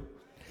don't do.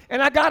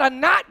 And I gotta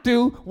not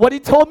do what he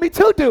told me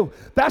to do.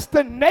 That's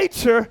the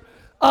nature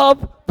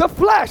of the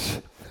flesh.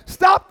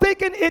 Stop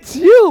thinking it's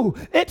you,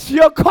 it's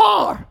your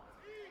car.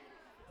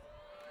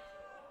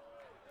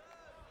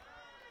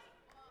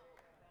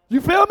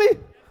 You feel me?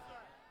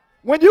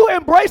 When you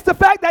embrace the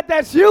fact that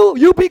that's you,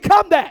 you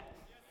become that.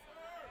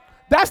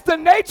 That's the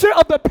nature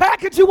of the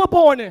package you were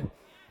born in.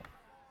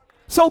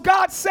 So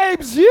God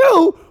saves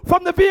you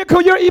from the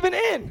vehicle you're even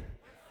in.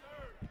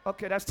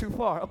 Okay, that's too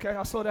far. Okay,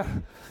 I'll slow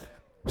down.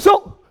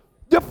 So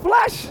the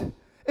flesh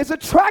is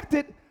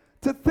attracted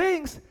to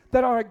things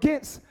that are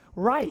against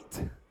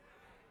right.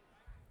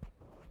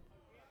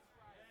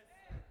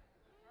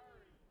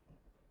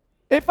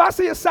 If I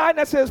see a sign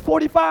that says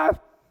 45,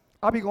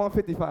 I'll be going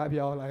 55,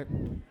 y'all. Like,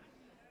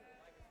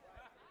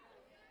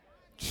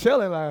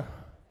 chilling, like,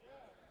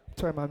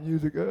 turn my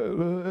music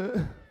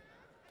up.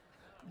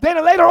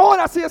 Then later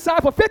on, I see a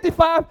sign for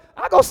 55,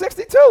 I go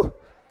 62.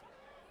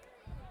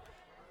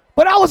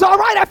 But I was all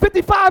right at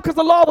 55 because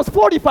the law was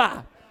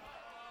 45.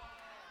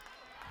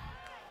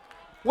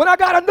 When I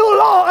got a new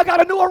law, I got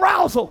a new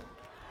arousal.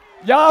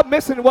 Y'all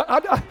missing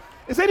what?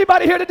 Is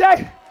anybody here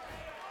today?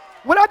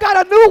 When I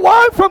got a new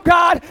word from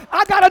God,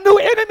 I got a new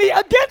enemy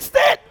against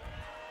it.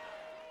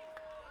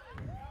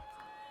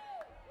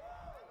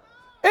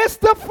 It's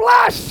the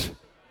flesh.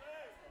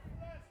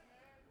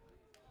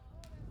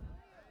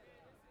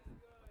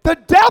 The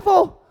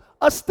devil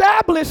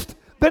established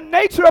the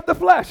nature of the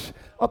flesh.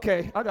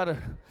 Okay,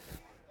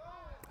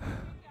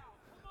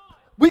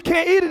 we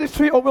can't eat of this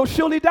tree or we'll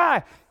surely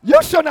die.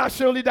 You shall not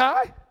surely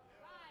die.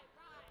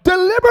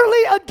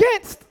 Deliberately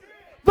against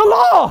the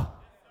law.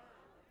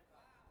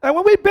 And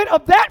when we bit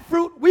of that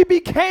fruit, we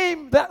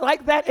became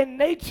like that in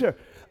nature,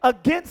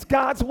 against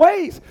God's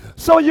ways.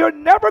 So you're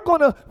never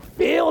going to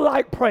feel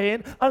like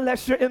praying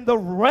unless you're in the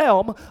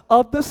realm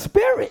of the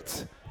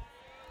Spirit.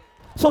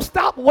 So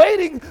stop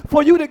waiting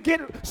for you to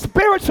get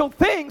spiritual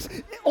things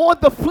on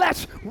the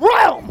flesh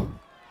realm.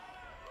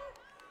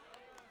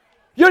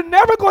 You're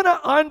never going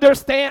to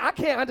understand. I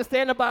can't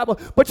understand the Bible,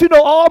 but you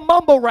know all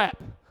mumble rap.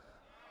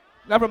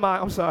 Never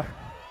mind, I'm sorry.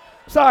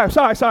 Sorry.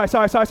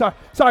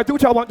 Do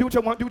what y'all want, do what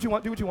you want, do what you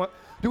want, do what you want.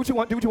 Do what you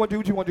want, do what you want, do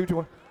what you want, do what you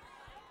want.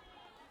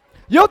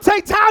 You'll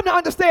take time to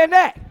understand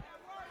that.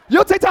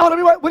 You'll take time.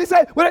 What he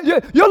say?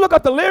 You'll look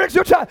up the lyrics.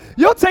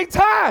 You'll take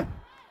time.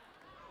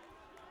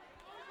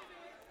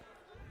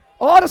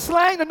 All the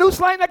slang, the new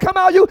slang that come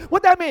out,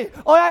 what that mean?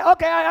 Oh,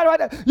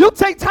 okay, you'll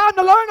take time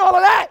to learn all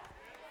of that.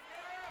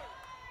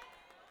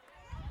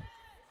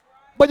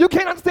 But you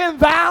can't understand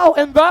thou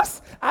and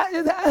thus.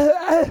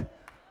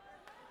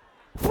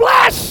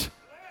 Flesh.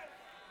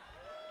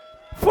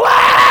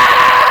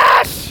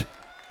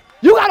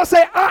 You got to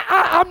say,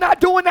 I'm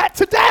not doing that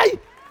today.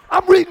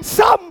 I'm reading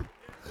something.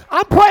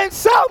 I'm praying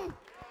something.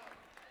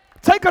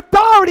 Take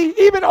authority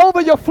even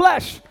over your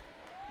flesh.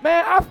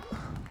 Man,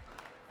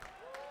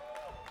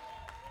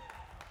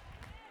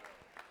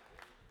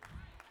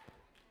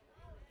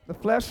 the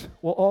flesh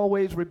will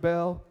always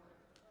rebel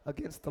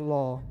against the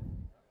law.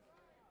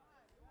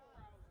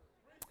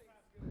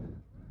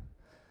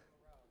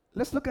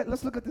 Let's look at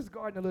this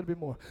garden a little bit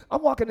more.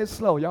 I'm walking this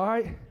slow, y'all all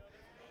right?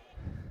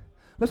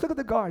 Let's look at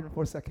the garden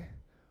for a second.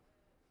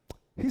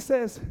 He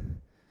says,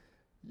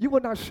 you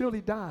will not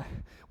surely die.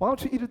 Why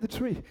don't you eat of the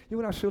tree? You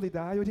will not surely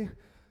die, would you?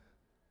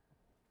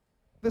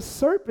 The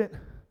serpent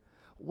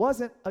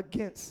wasn't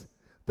against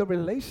the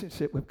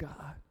relationship with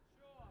God.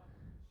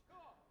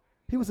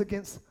 He was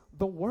against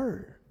the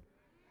word,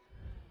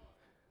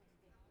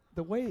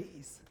 the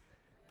ways.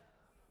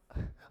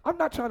 I'm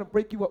not trying to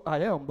break you up, I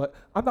am, but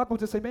I'm not going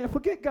to just say, man,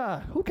 forget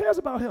God. Who cares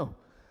about him?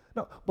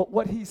 No, but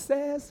what he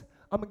says,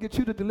 I'm going to get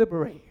you to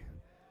deliberate.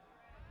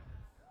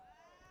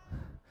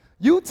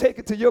 You take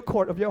it to your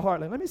court of your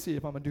heart. Like, let me see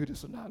if I'm going to do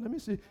this or not. Let me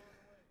see.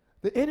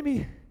 The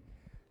enemy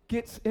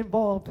gets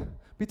involved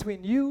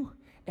between you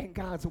and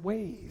God's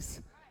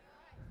ways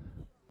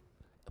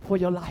for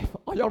your life.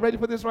 Are y'all ready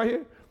for this right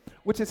here?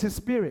 Which is his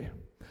spirit.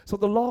 So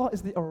the law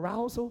is the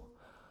arousal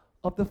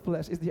of the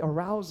flesh, is the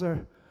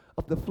arouser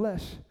of the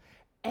flesh,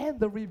 and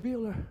the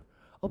revealer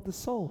of the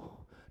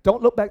soul.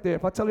 Don't look back there.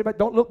 If I tell you about,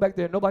 don't look back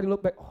there. Nobody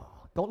look back. Oh,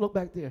 don't look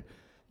back there.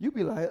 You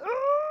be like, oh.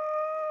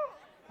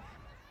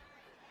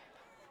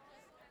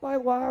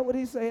 Like, why would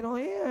he say no?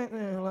 He ain't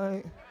there.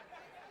 Like,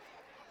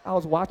 I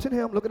was watching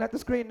him, looking at the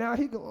screen. Now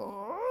he go.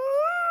 Oh.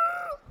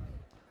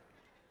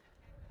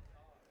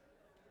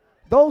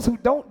 Those who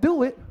don't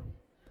do it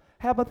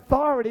have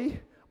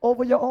authority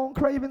over your own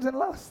cravings and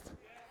lust.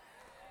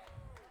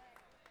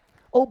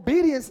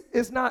 Obedience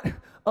is not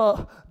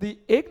the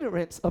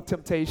ignorance of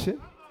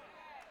temptation.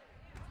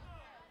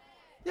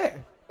 Yeah,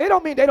 it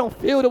don't mean they don't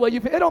feel the way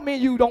you feel. It don't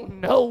mean you don't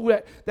know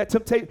that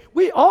temptation.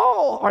 We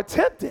all are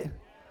tempted.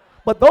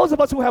 But those of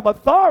us who have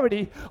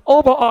authority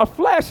over our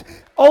flesh,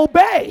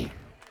 obey.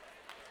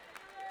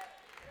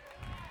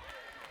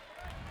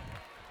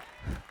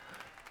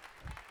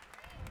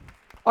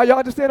 Are y'all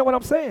understanding what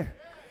I'm saying?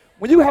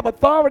 When you have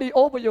authority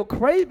over your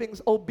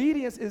cravings,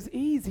 obedience is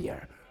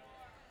easier.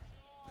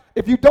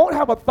 If you don't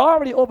have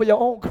authority over your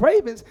own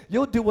cravings,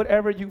 you'll do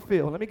whatever you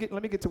feel. Let me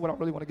get to what I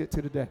really want to get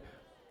to today.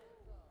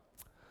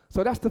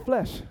 So that's the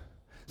flesh.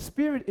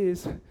 Spirit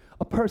is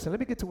a person. Let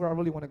me get to where I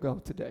really want to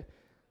go today.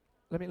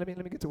 Let me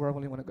get to where I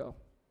really want to go.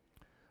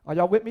 Are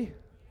y'all with me?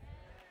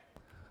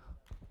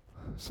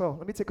 So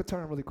let me take a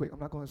turn really quick. I'm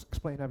not going to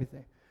explain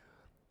everything.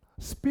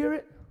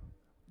 Spirit,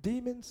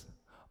 demons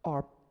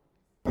are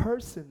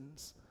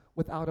persons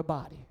without a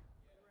body.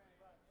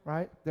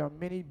 Right? There are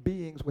many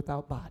beings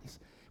without bodies.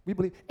 We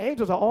believe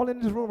angels are all in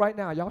this room right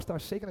now. Y'all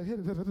start shaking.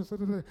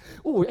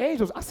 Ooh,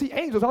 angels. I see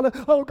angels.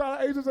 Oh,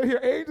 God, angels are here.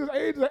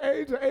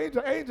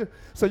 Angels.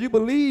 So you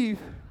believe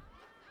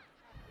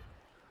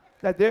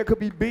that there could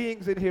be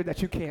beings in here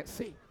that you can't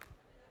see.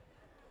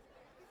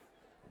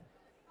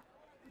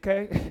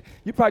 Okay?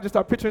 You probably just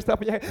start picturing stuff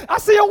in your head. I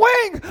see a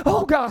wing.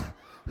 Oh, God.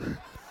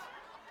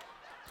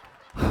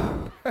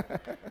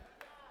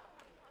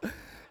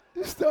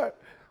 You start.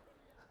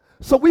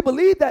 So we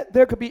believe that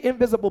there could be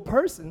invisible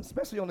persons,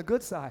 especially on the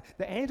good side.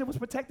 The angel was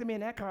protecting me in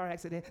that car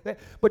accident.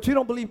 But you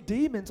don't believe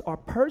demons are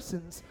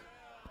persons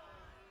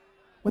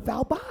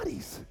without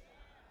bodies.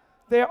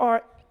 There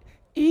are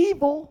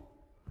evil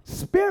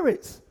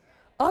spirits.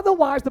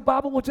 Otherwise, the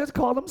Bible will just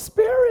call them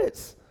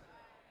spirits.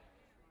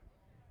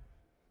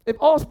 If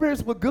all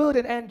spirits were good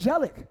and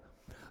angelic.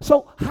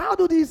 So how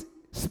do these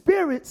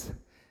spirits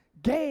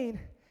gain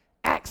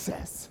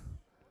access?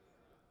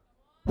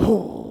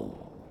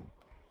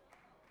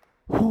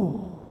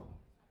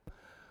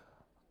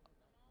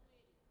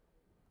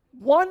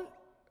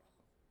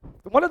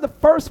 One of the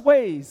first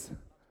ways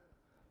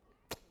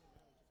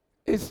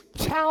is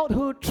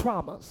childhood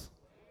traumas.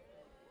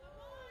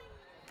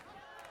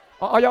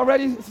 Are y'all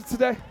ready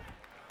today?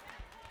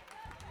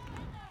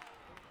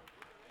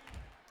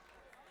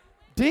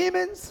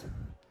 Demons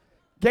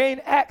gain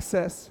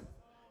access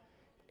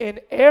in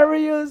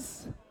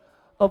areas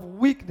of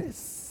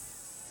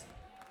weakness.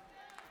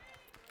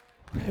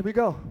 Here we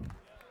go.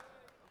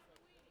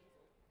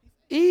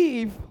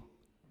 Eve,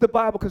 the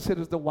Bible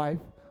considers the wife,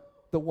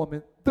 the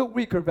woman, the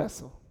weaker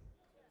vessel.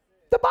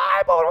 The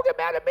Bible, don't get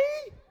mad at me.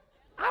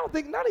 I don't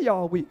think none of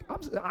y'all are weak.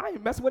 I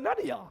ain't messing with none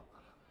of y'all.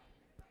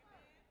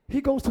 He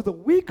goes to the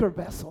weaker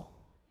vessel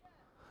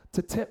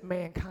to tempt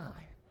mankind.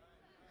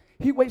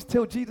 He waits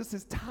till Jesus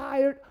is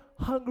tired,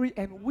 hungry,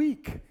 and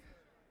weak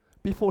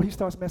before he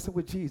starts messing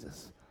with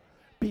Jesus.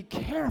 Be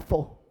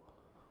careful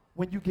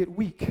when you get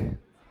weak.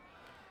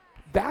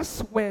 That's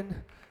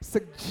when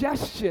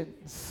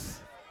suggestions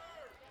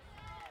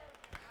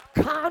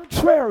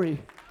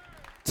contrary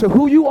to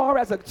who you are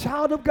as a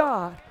child of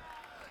God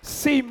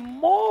seem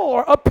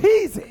more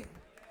appeasing.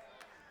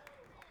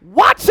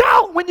 Watch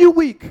out when you're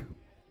weak.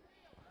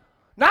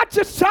 Not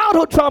just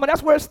childhood trauma,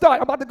 that's where it starts.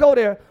 I'm about to go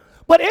there.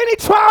 But any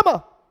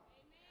trauma,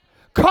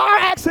 car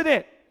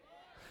accident,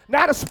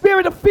 now the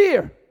spirit of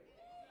fear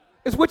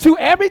is with you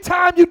every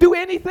time you do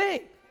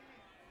anything.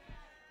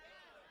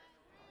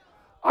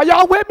 Are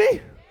y'all with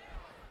me?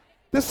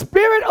 The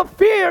spirit of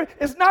fear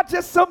is not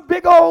just some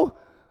big old,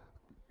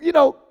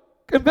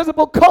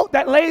 invisible coat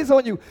that lays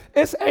on you.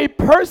 It's a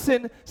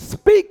person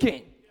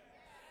speaking.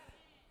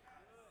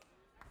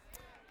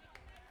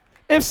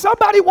 If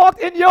somebody walked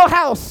in your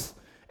house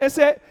and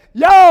said,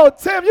 yo,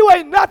 Tim, you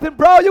ain't nothing,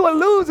 bro. You a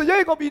loser. You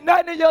ain't going to be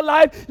nothing in your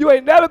life. You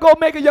ain't never going to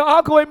make it. Your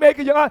uncle ain't make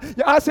it. Your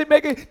aunt ain't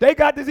make it. They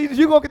got diseases.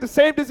 You going to get the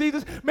same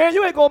diseases. Man,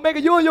 you ain't going to make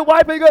it. You and your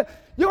wife ain't going to.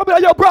 You're going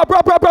to be like, yo,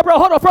 bro.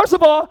 Hold on. First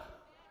of all,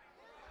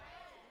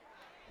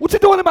 what you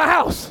doing in my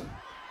house?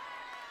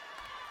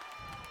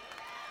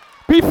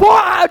 Before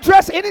I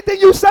address anything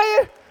you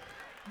saying,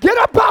 get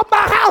up out my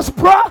house,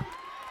 bro.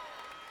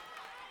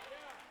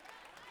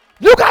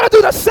 You got to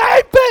do the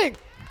same thing.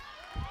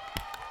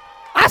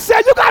 I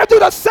said you got to do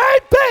the same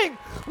thing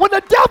When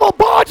the devil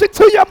barges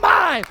into your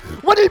mind,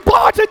 when he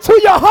barges into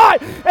your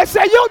heart and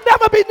say, you'll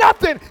never be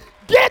nothing,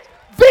 get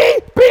thee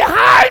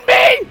behind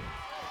me.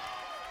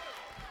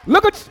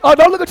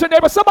 Don't look at your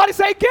neighbor. Somebody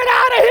say, get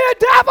out of here,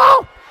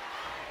 devil.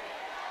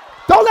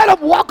 Don't let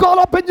him walk all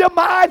up in your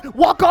mind,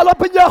 walk all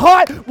up in your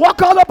heart, walk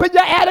all up in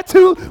your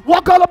attitude,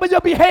 walk all up in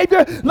your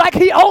behavior like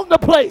he owned the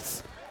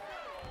place.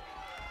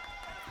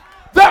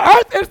 The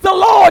earth is the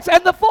Lord's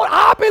and the full.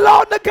 I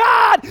belong to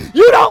God.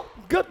 You don't.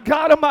 Good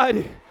God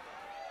Almighty.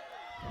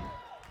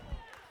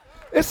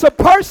 It's a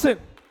person.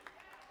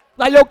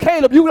 Like, yo,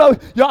 Caleb, you know,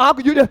 your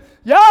uncle,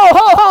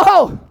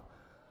 ho.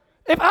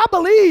 If I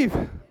believe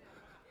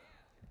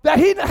that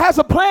he has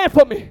a plan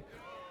for me,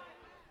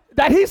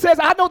 that he says,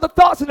 I know the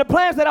thoughts and the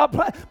plans that I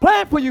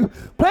plan for you,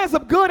 plans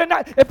of good and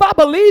not. If I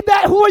believe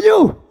that, who are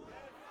you?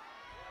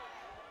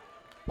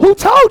 Who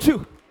told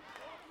you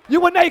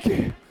you were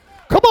naked?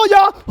 Come on,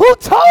 y'all. Who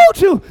told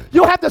you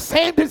you have the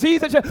same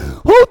disease as you?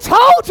 Who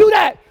told you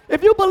that?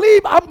 If you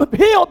believe I'm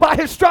healed by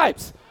his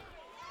stripes.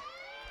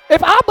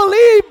 If I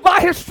believe by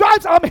his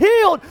stripes I'm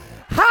healed,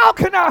 how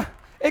can I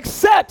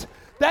accept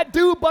that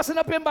dude busting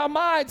up in my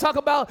mind talking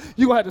about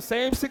you gonna have the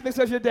same sickness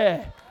as your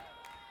dad?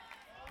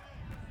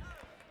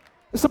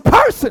 It's a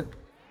person.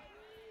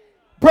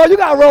 Bro, you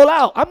gotta roll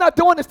out. I'm not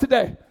doing this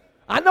today.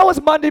 I know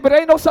it's Monday, but there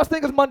ain't no such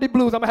thing as Monday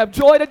blues. I'm gonna have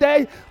joy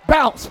today,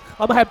 bounce.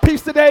 I'm gonna have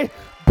peace today,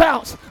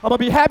 bounce. I'm gonna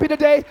be happy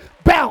today,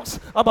 bounce.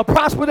 I'm gonna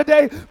prosper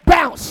today,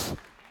 bounce.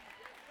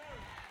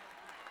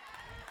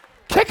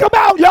 Kick them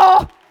out,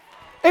 y'all.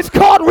 It's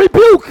called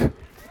rebuke.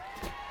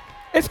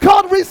 It's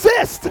called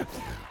resist.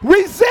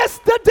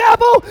 Resist the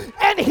devil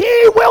and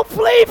he will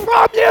flee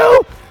from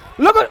you.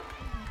 Look at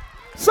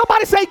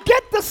somebody say,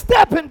 get the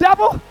stepping,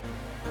 devil.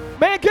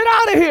 Man, get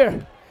out of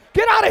here.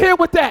 Get out of here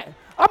with that.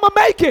 I'm going to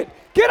make it.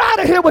 Get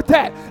out of here with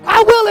that.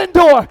 I will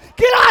endure.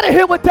 Get out of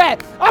here with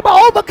that. I'm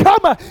an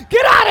overcomer.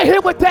 Get out of here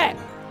with that.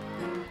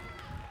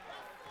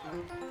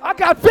 I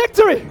got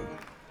victory.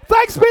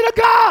 Thanks be to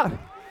God.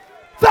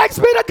 Thanks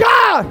be to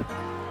God.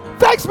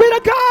 Thanks be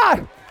to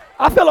God.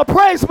 I feel a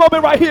praise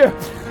moment right here.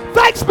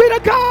 Thanks be to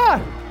God,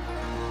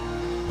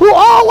 who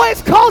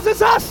always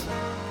causes us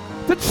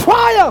to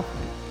triumph.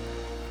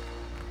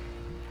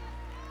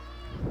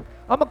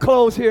 I'm going to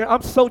close here.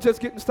 I'm so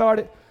just getting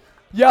started.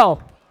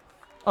 Yo,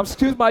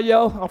 excuse my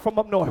yo, I'm from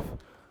up north.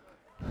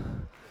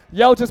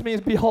 Yo just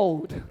means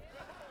behold.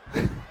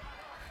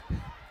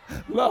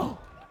 Lo.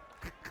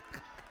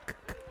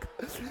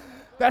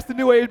 That's the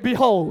new age,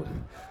 behold.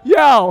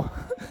 Yo.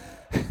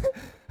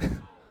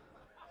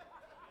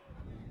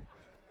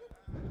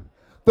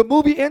 The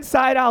movie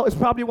Inside Out is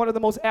probably one of the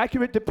most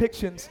accurate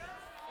depictions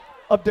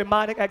of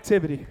demonic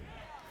activity.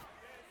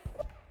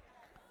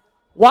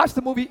 Watch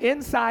the movie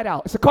Inside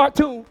Out. It's a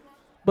cartoon,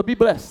 but be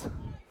blessed.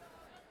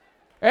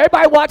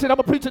 Everybody watch it. I'm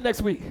going to preach it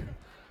next week.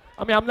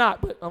 I mean, I'm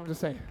not, but I'm just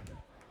saying.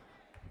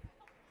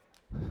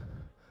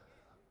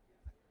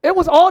 It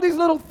was all these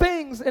little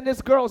things in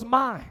this girl's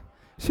mind.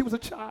 She was a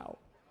child.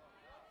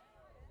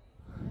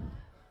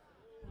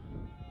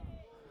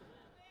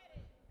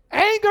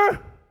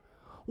 Anger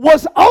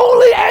was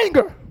only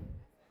anger.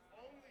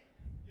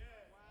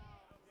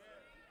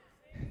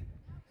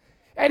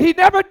 And he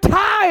never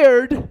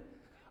tired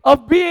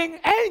of being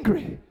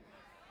angry.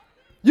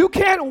 You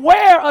can't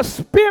wear a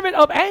spirit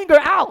of anger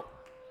out.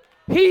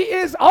 He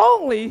is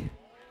only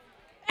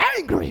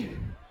angry.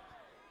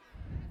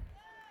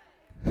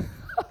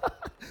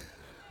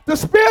 The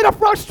spirit of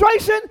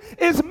frustration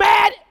is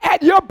mad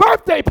at your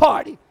birthday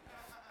party.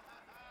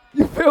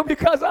 You feel me?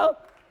 Because I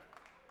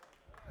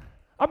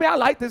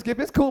like this gift.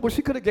 It's cool, but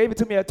she could have gave it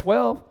to me at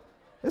 12.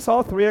 It's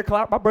all 3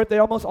 o'clock. My birthday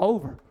almost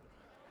over.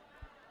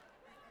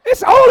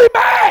 It's only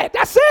mad.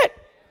 That's it.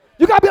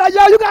 You got to be like,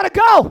 yo, you got to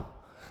go.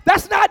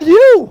 That's not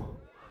you.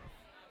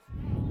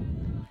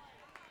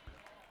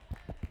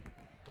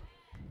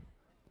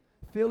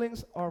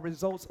 Feelings are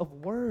results of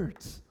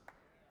words.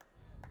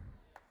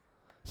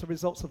 It's the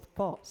results of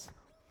thoughts.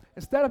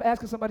 Instead of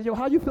asking somebody, yo,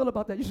 how you feel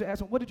about that? You should ask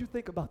them, what did you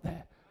think about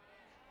that?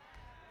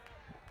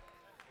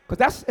 Because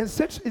that's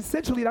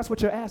essentially that's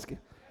what you're asking.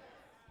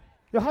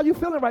 Yo, how you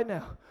feeling right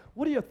now?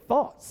 What are your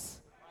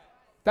thoughts?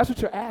 That's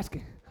what you're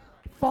asking.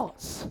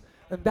 Thoughts.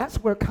 And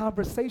that's where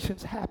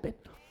conversations happen,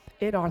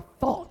 in our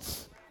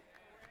thoughts.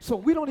 So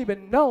we don't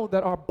even know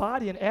that our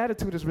body and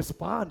attitude is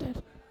responding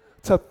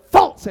to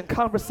thoughts and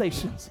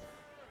conversations.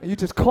 And you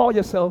just call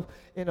yourself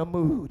in a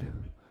mood.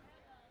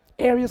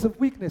 Areas of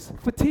weakness,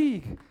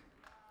 fatigue.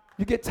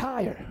 You get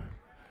tired.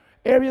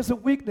 Areas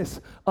of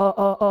weakness,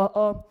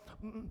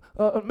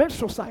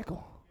 menstrual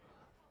cycle.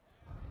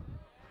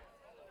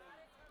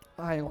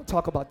 I ain't gonna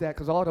talk about that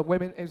because all the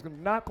women is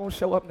not gonna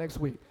show up next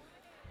week.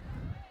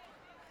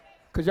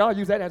 Because y'all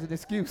use that as an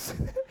excuse.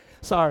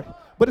 Sorry,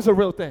 but it's a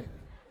real thing.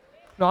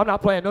 No, I'm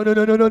not playing. No.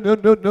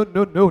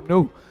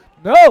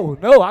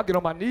 I'll get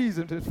on my knees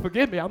and just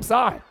forgive me. I'm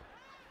sorry.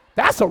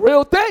 That's a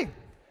real thing.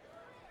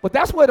 But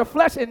that's where the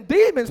flesh and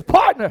demons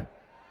partner.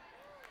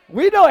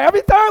 We know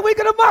every third week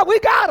of the month we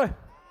got her.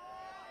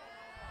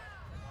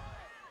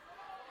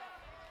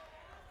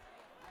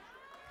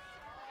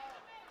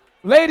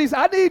 Ladies,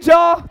 I need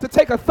y'all to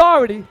take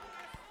authority.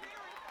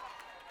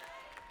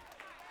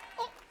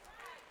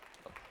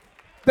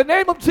 The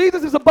name of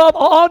Jesus is above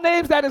all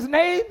names that is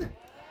named,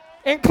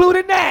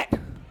 including that.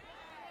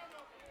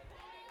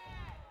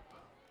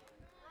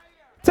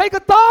 Take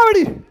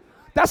authority.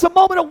 That's a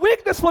moment of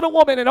weakness for the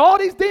woman, and all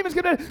these demons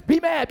gonna be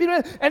mad,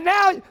 and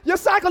now your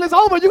cycle is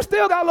over. You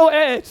still got a little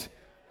edge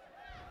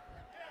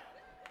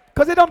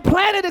because it done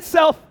planted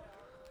itself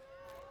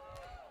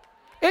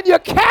in your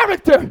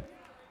character.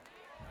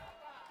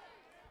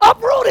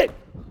 Uproot it.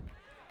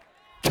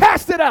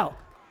 Cast it out.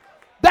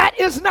 That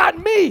is not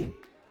me.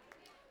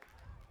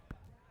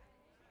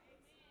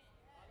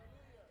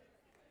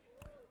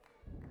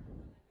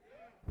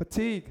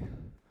 Fatigue,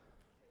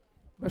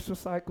 menstrual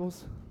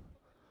cycles,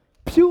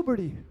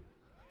 puberty.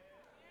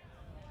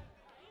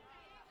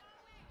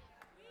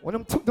 When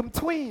them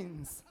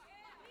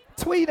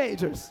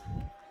teenagers.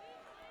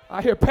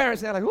 I hear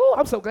parents now like, oh,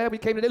 I'm so glad we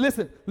came in.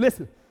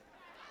 Listen.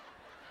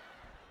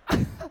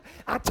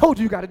 I told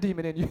you got a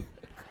demon in you.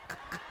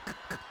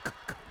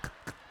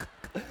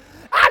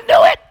 I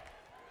knew it.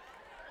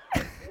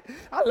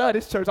 I love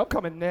this church. I'm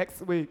coming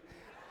next week.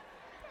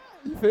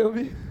 You feel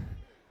me?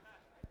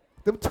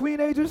 Them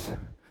teenagers,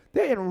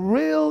 they're in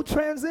real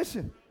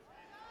transition.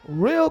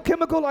 Real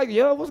chemical, like,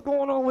 yo, what's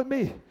going on with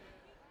me?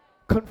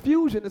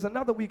 Confusion is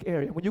another weak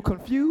area. When you're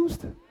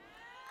confused,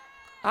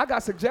 I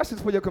got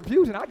suggestions for your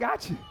confusion. I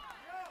got you.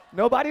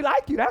 Nobody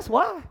like you, that's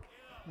why.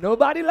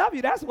 Nobody love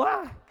you, that's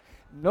why.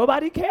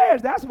 Nobody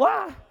cares, that's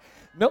why.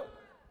 No,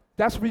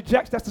 that's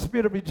rejection. That's the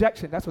spirit of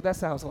rejection. That's what that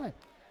sounds like.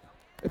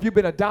 If you've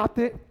been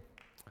adopted,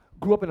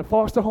 grew up in a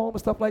foster home and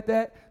stuff like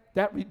that,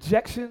 that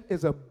rejection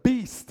is a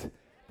beast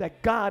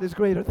that God is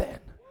greater than.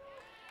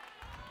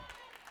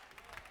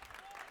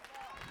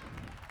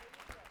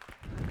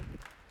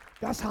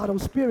 That's how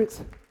those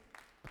spirits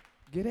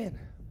get in.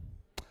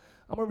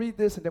 I'm going to read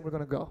this and then we're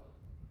going to go.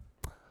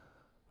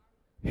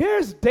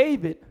 Here's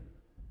David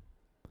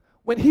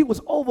when he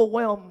was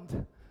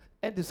overwhelmed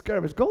and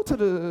discouraged. Go to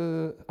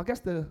the, I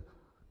guess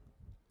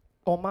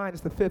on mine is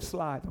the 5th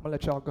slide. I'm going to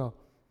let y'all go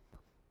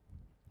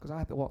because I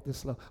have to walk this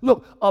slow.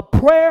 Look, a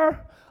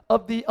prayer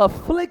of the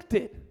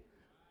afflicted.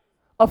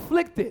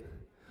 Afflicted.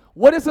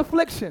 What is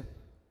affliction?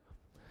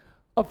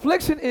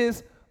 Affliction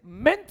is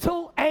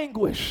mental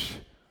anguish.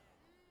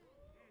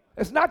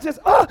 It's not just,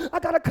 I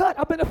got a cut,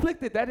 I've been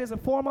afflicted. That is a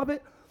form of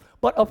it.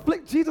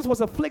 But Jesus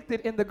was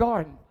afflicted in the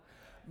garden.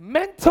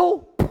 Mental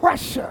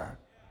pressure.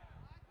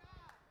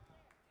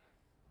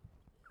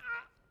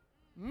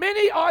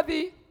 Many are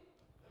the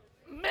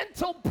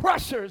mental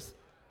pressures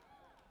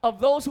of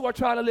those who are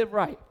trying to live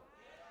right.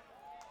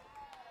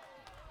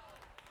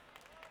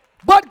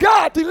 But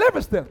God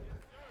delivers them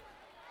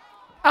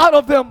out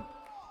of them.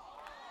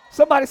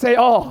 Somebody say,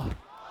 oh.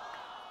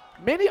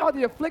 Many are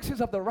the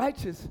afflictions of the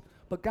righteous,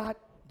 but God,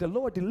 the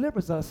Lord,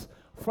 delivers us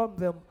from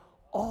them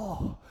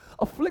all.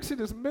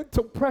 Affliction is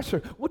mental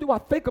pressure. What do I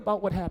think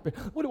about what happened?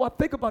 What do I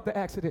think about the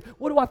accident?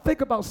 What do I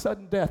think about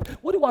sudden death?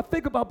 What do I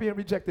think about being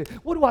rejected?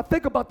 What do I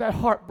think about that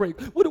heartbreak?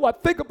 What do I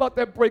think about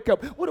that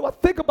breakup? What do I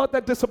think about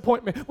that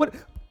disappointment?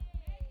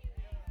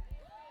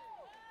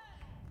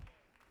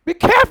 Be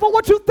careful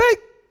what you think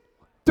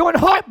during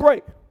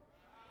heartbreak.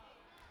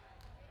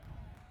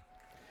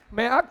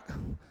 Man,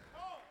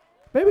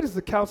 maybe this is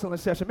a counseling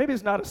session. Maybe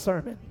it's not a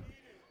sermon.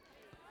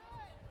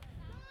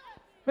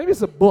 Maybe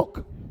it's a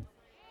book.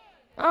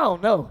 I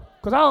don't know,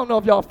 because I don't know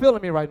if y'all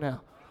feeling me right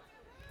now.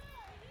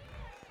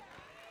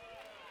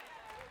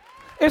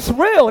 It's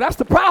real. That's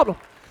the problem.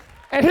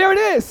 And here it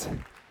is.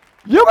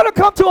 You're going to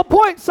come to a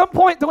point, some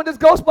point during this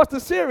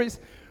Ghostbusters series,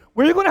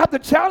 where you're going to have to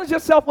challenge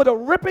yourself with a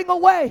ripping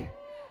away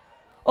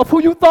of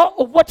who you thought,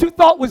 of what you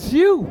thought was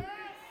you.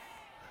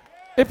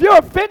 If you're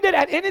offended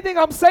at anything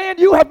I'm saying,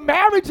 you have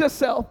married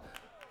yourself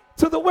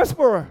to the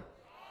whisperer.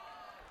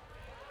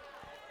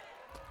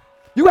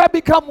 You have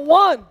become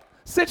one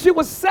since you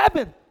were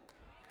 7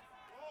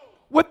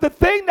 with the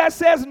thing that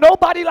says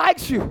nobody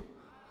likes you.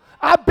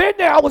 I've been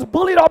there. I was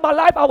bullied all my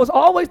life. I was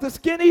always the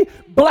skinny,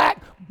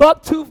 black,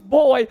 buck-toothed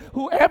boy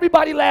who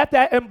everybody laughed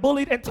at and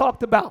bullied and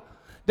talked about.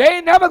 They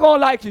ain't never going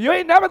to like you. You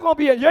ain't never going to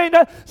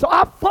be so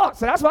I fought.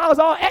 So that's why I was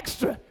all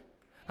extra.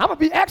 I'm going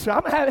to be extra.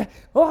 I'm going to have,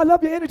 I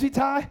love your energy,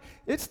 Ty.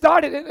 It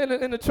started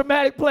in a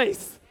traumatic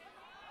place.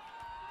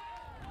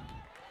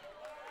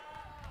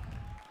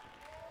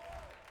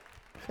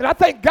 And I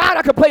thank God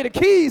I could play the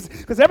keys,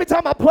 because every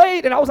time I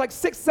played and I was like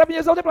 6, 7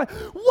 years old, they'd be like,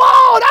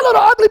 whoa, that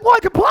little ugly boy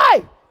can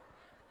play.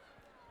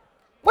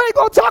 We ain't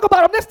going to talk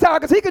about him this time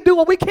because he can do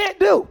what we can't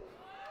do.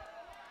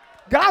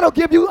 God will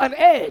give you an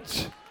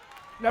edge.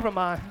 Never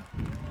mind.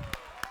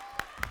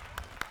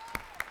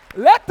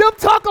 Let them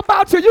talk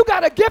about you. You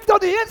got a gift on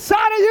the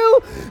inside of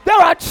you.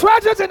 There are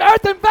treasures in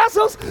earthen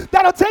vessels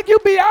that'll take you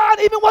beyond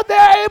even what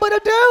they're able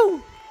to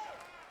do.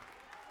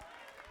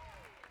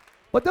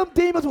 But them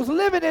demons was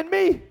living in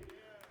me.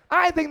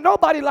 I didn't think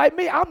nobody like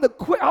me. I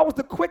was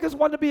the quickest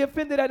one to be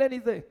offended at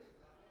anything.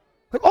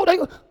 Like,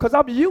 because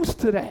I'm used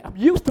to that. I'm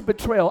used to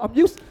betrayal. I'm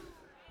used.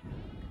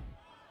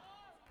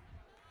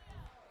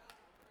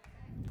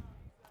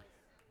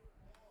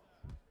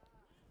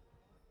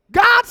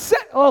 God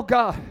said, oh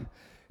God,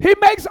 he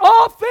makes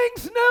all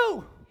things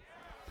new.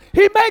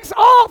 He makes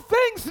all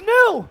things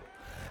new.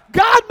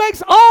 God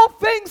makes all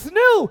things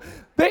new.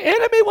 The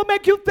enemy will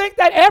make you think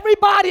that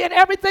everybody and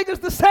everything is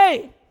the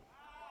same.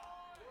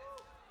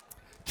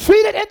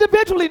 Treat it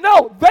individually.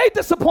 No, they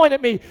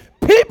disappointed me.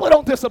 People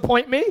don't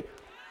disappoint me.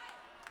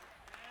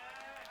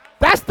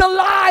 That's the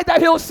lie that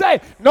he'll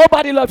say.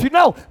 Nobody loves you.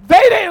 No,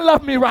 they didn't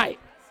love me right.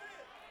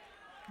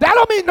 That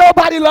don't mean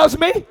nobody loves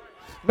me.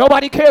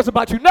 Nobody cares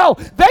about you. No,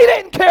 they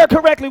didn't care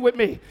correctly with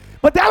me.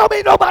 But that don't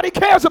mean nobody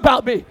cares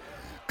about me.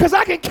 Because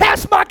I can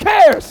cast my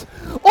cares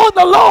on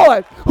the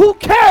Lord who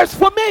cares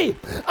for me.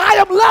 I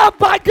am loved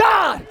by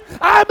God.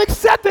 I am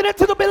accepted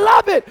into the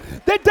beloved.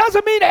 That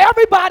doesn't mean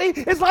everybody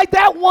is like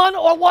that 1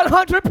 or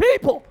 100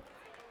 people.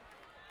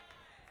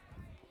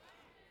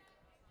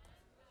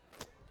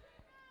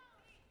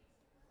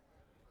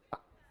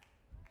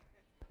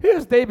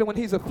 Here's David when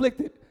he's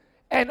afflicted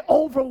and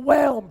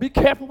overwhelmed. Be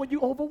careful when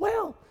you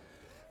overwhelm.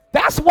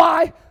 That's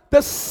why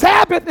the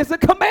Sabbath is a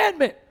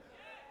commandment.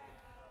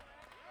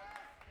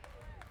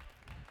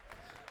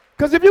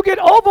 Because if you get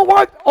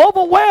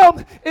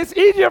overwhelmed, it's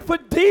easier for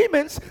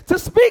demons to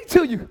speak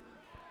to you.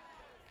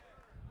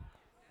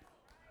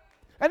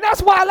 And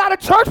that's why a lot of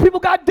church people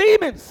got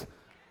demons.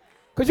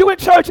 Because you're in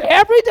church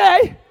every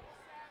day.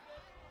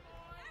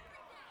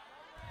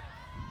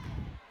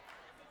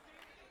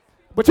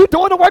 But you're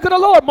doing the work of the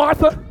Lord,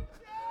 Martha.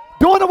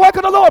 Doing the work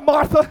of the Lord,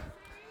 Martha.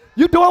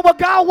 You're doing what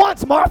God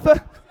wants,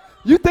 Martha.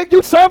 You think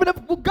you're serving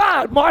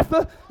God,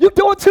 Martha. You're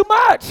doing too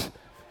much.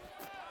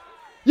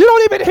 You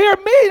don't even hear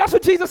me. That's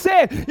what Jesus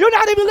said. You're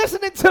not even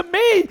listening to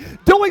me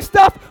doing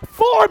stuff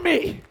for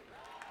me.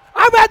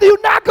 I'd rather you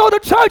not go to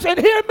church and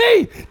hear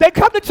me than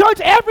come to church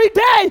every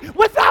day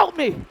without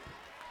me.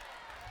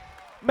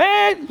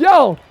 Man,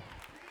 yo.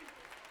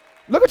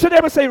 Look at your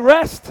neighbor and say,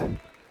 rest.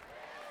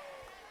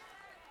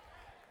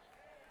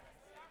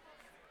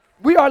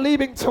 We are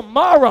leaving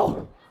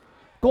tomorrow,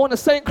 going to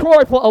St.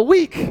 Croix for a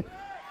week.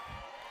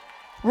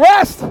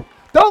 Rest.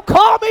 Don't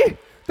call me.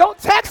 Don't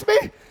text me.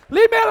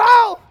 Leave me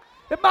alone.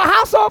 If my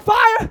house on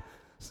fire,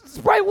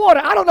 spray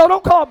water. I don't know.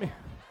 Don't call me.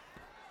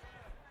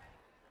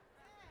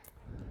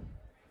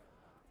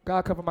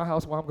 God, cover my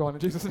house while I'm going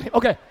in Jesus' name.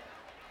 Okay.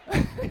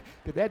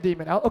 Get that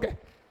demon out. Okay.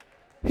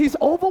 He's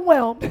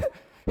overwhelmed.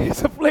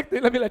 He's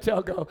afflicted. Let me let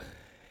y'all go.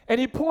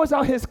 And he pours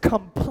out his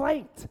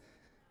complaint.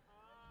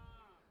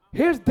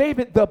 Here's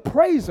David, the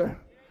praiser.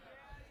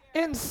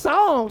 In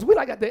Psalms, we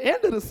like at the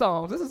end of the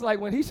Psalms. This is like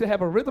when he should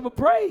have a rhythm of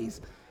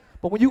praise.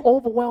 But when you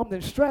overwhelmed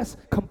and stressed,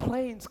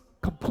 complaints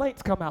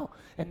come out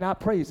and not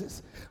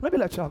praises. Let me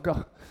let y'all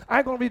go. I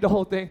ain't going to read the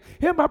whole thing.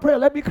 Hear my prayer.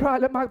 Let me cry.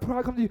 Let my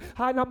prayer come to you.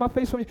 Hide not my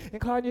face from you.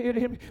 Incline your ear to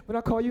hear me. When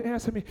I call you,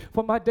 answer me.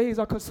 For my days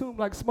are consumed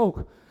like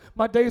smoke.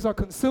 My days are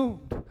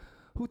consumed.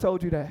 Who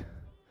told you that?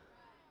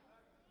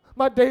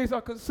 My days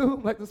are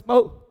consumed like the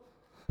smoke.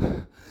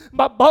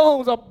 My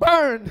bones are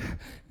burned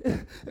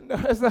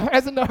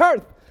as in the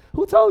hearth.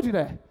 Who told you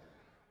that?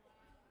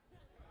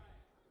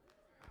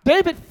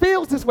 David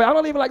feels this way. I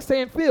don't even like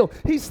saying feel.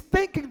 He's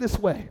thinking this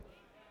way.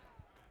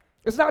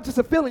 It's not just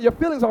a feeling. Your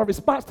feelings are a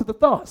response to the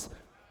thoughts.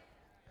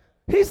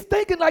 He's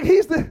thinking like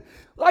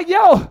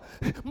yo,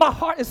 my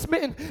heart is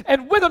smitten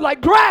and withered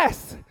like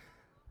grass.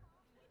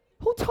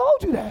 Who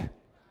told you that?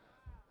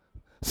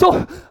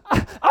 So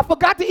I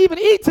forgot to even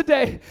eat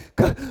today.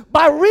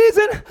 By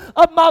reason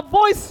of my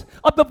voice,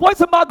 of the voice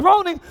of my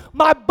groaning,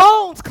 my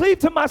bones cleave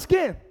to my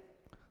skin.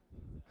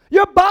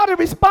 Your body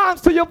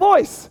responds to your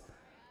voice.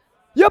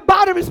 Your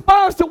body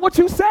responds to what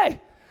you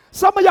say.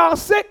 Some of y'all are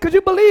sick because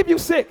you believe you're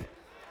sick.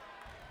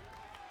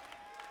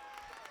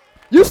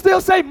 You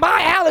still say,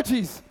 my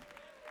allergies.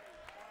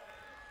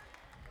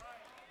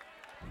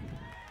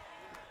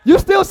 You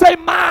still say,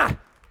 my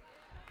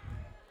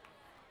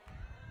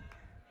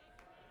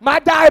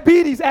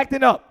diabetes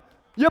acting up.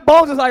 Your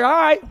bones is like, all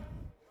right.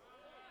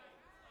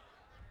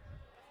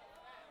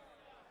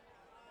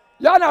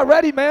 Y'all not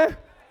ready, man.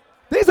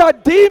 These are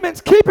demons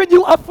keeping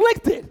you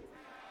afflicted.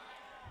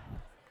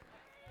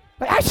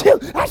 Like,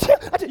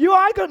 achoo. You all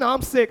right? No,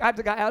 I'm sick. I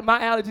just got my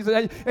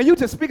allergies. And you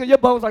just speaking, your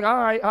bones like,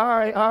 all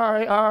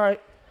right.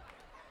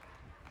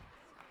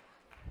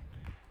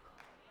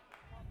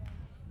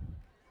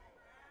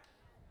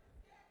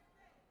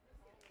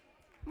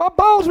 My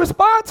bones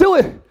respond to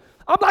it.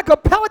 I'm like a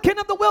pelican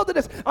of the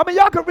wilderness. I mean,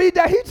 y'all can read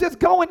that. He's just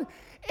going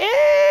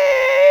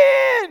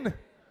in.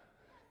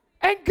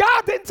 And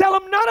God didn't tell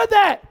him none of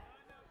that.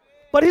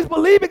 But he's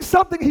believing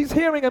something he's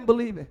hearing and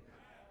believing.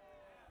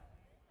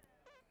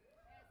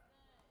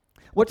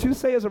 What you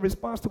say is a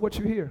response to what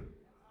you hear.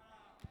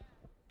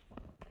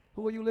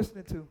 Who are you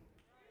listening to?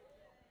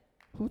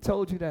 Who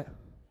told you that?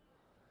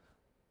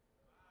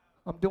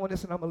 I'm doing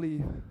this and I'm going to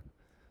leave.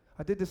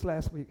 I did this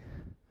last week.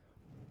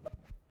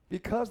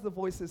 Because the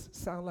voices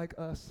sound like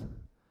us,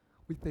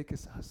 we think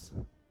it's us.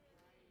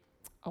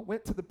 I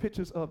went to the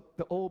pictures of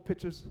the old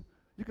pictures.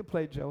 You can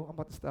play, Joe. I'm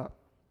about to stop.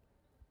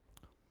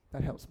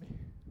 That helps me.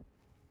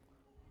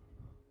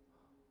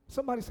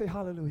 Somebody say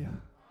hallelujah.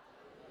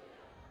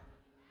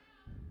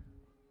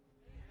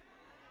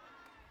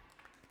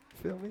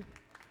 feel me?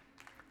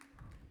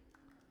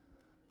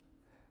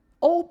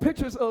 Old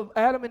pictures of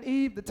Adam and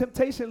Eve, the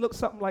temptation looked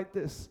something like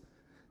this.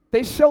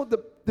 They showed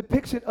the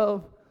depiction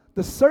of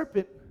the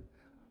serpent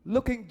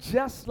looking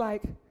just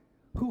like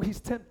who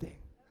he's tempting.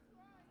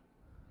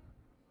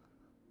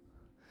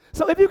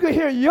 So if you could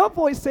hear your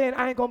voice saying,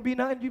 I ain't going to be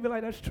nothing, you'd be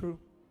like, that's true.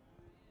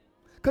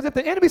 Because if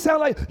the enemy sounds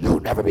like, you'll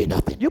never be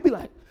nothing, you'll be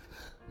like,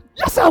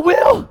 yes, I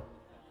will.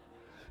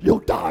 You'll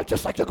die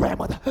just like your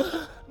grandmother.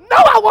 No,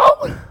 I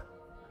won't.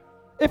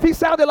 If he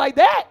sounded like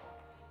that.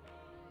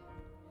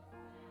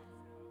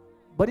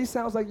 But he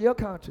sounds like your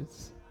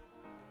conscience.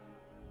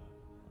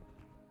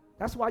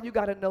 That's why you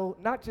got to know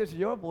not just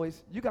your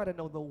voice, you got to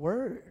know the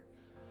word.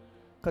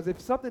 Because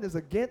if something is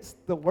against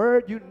the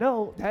word, you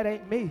know that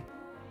ain't me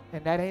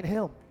and that ain't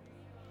him.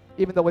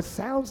 Even though it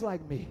sounds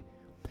like me.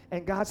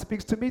 And God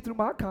speaks to me through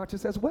my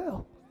conscience as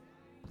well.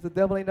 The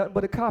devil ain't nothing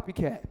but a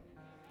copycat.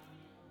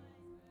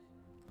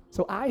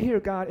 So I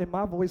hear God in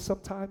my voice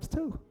sometimes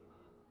too.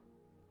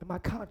 In my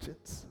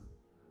conscience.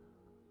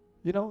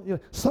 You know,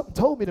 something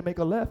told me to make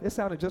a left. It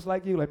sounded just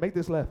like you, like make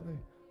this left.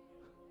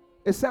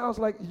 It sounds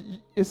like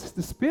it's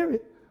the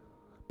spirit,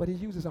 but he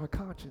uses our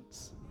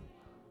conscience.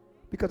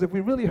 Because if we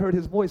really heard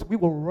his voice, we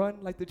will run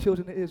like the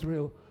children of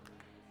Israel.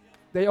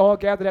 They all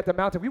gathered at the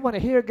mountain. We want to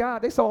hear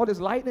God. They saw all this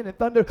lightning and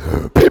thunder.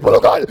 People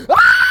of God.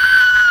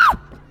 Ah!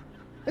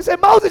 They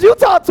said, Moses, you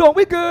talk to him.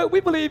 We good.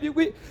 We believe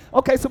you.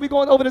 Okay, so we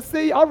going over the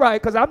sea? All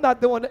right, because I'm not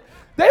doing it.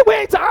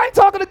 I ain't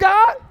talking to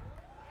God.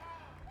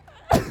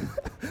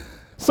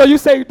 So you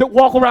say to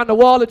walk around the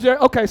wall of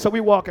Jericho? Okay, so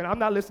we walking. I'm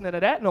not listening to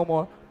that no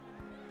more.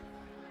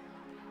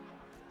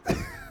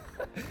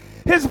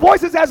 His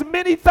voice is as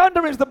many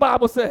thunderings, the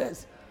Bible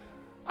says.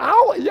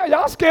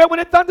 Y'all scared when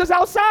it thunders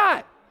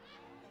outside.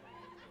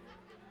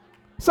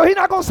 So he's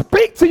not going to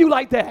speak to you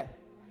like that.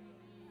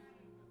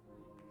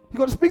 He's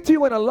going to speak to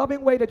you in a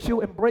loving way that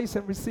you'll embrace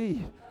and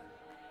receive.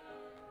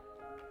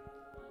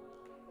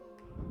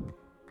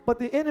 But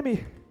the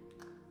enemy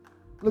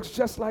looks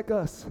just like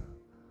us.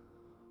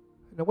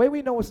 And the way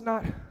we know it's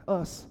not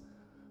us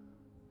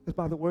is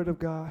by the word of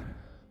God.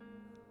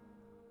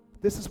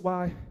 This is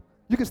why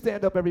you can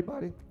stand up,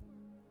 everybody.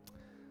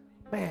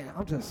 Man,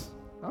 I'm just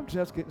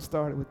getting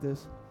started with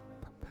this.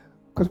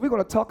 Because we're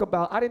going to talk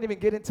about, I didn't even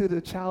get into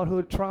the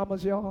childhood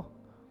traumas, y'all.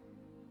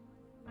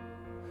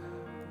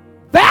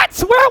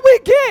 That's where we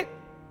get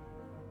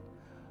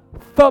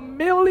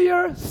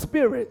familiar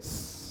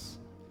spirits.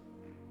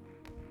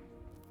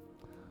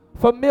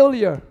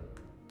 Familiar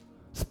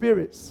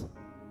spirits.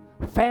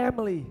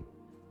 Family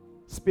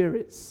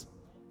spirits.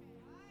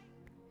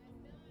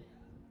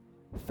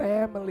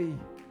 Family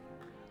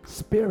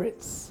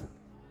spirits.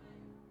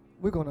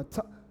 We're going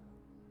to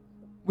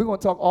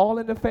talk all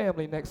in the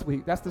family next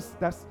week. That's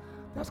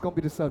going to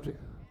be the subject.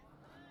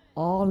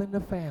 All in the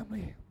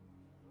family.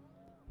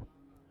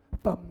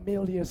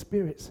 Familiar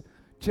spirits.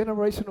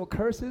 Generational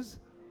curses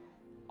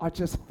are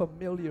just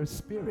familiar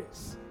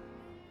spirits.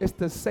 It's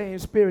the same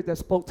spirit that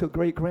spoke to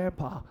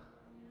great-grandpa.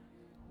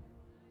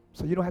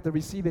 So you don't have to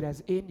receive it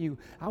as in you.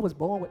 I was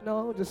born with,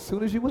 no, just as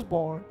soon as you was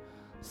born,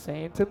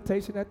 same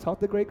temptation that taught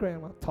the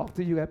great-grandma, talked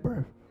to you at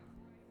birth.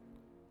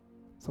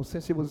 So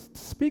since it was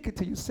speaking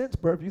to you since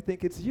birth, you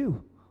think it's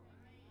you.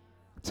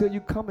 Until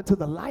you come into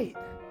the light.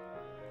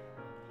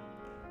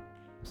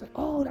 It's like,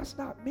 oh, that's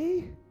not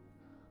me.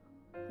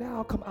 Now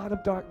I'll come out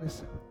of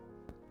darkness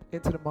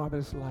into the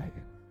marvelous light.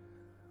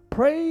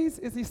 Praise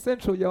is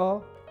essential,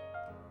 y'all.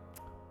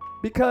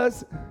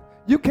 Because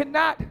you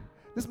cannot,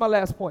 this is my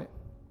last point.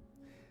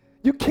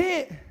 You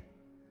can't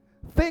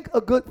think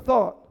a good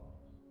thought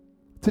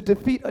to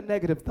defeat a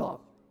negative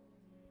thought.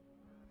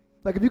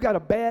 Like if you got a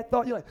bad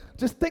thought, you're like,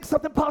 just think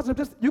something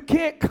positive. You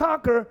can't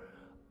conquer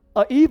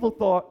an evil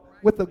thought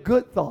with a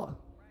good thought.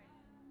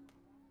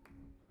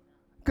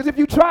 Because if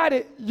you tried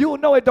it, you'll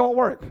know it don't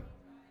work.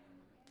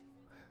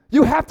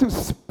 You have to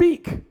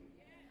speak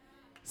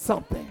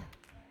something.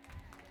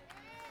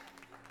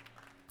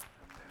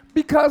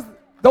 Because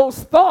those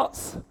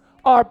thoughts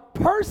are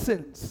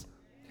persons,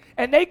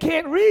 and they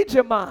can't read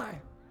your mind.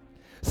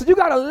 So you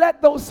got to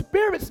let those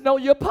spirits know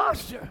your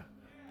posture.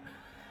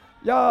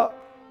 Y'all,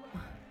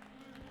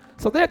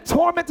 so they're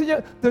tormenting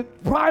you. The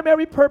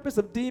primary purpose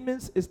of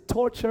demons is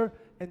torture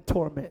and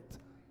torment.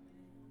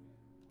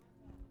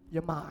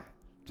 Your mind.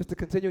 Just to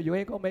continue, you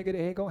ain't gonna make it, it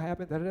ain't gonna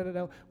happen,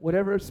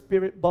 whatever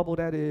spirit bubble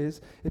that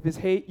is. If it's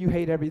hate, you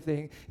hate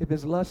everything. If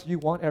it's lust, you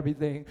want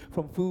everything,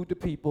 from food to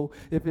people.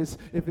 If it's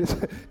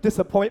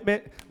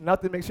disappointment,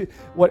 nothing makes you,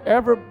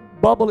 whatever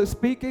bubble is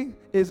speaking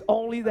is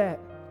only that.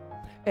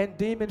 And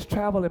demons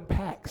travel in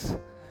packs.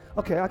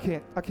 Okay, I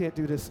can't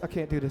do this.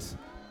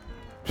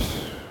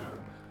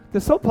 They're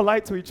so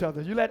polite to each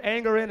other. You let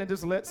anger in and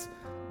just lets,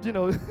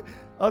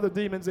 other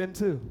demons in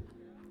too.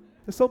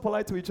 They're so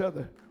polite to each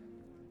other.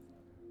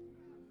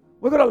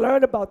 We're going to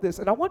learn about this,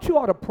 and I want you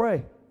all to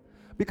pray,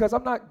 because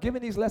I'm not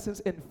giving these lessons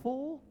in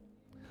full,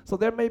 so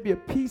there may be a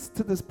piece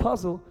to this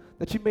puzzle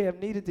that you may have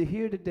needed to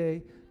hear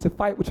today to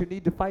fight what you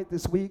need to fight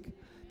this week,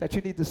 that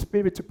you need the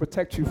Spirit to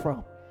protect you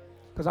from,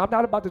 because I'm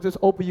not about to just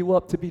open you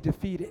up to be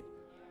defeated.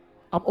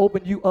 I'm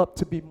opening you up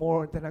to be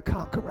more than a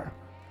conqueror.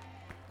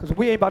 Because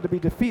we ain't about to be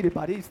defeated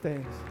by these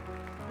things.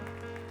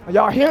 Are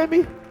y'all hearing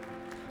me?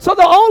 So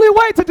the only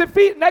way to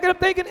defeat negative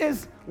thinking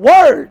is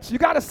words. You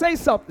got to say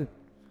something.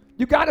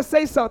 You got to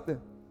say something.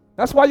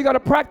 That's why you got to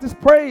practice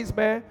praise,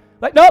 man.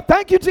 Like, no,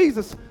 thank you,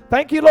 Jesus.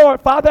 Thank you,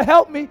 Lord. Father,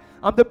 help me.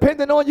 I'm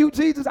dependent on you,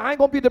 Jesus. I ain't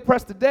going to be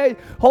depressed today.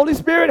 Holy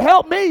Spirit,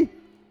 help me.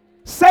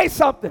 Say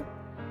something.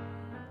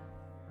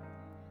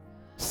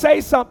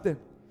 Say something.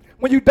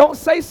 When you don't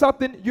say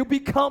something, you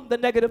become the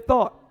negative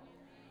thought.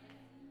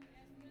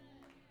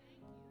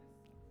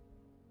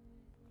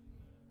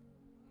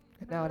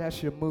 And now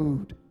that's your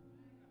mood.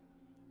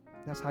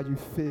 That's how you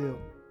feel.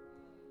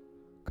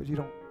 Because you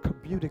don't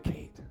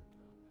communicate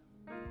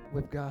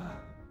with God.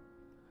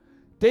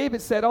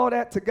 David said all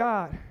that to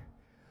God.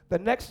 The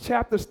next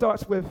chapter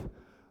starts with,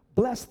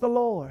 bless the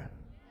Lord.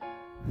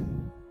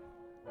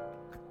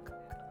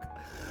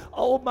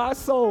 Oh, my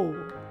soul,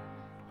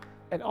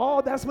 and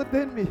all that's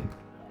within me.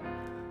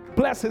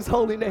 Bless his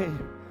holy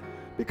name.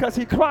 Because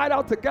he cried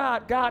out to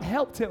God, God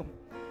helped him.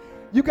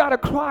 You got to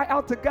cry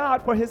out to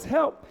God for his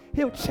help.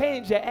 He'll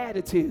change your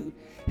attitude.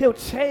 He'll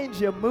change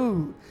your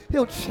mood.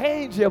 He'll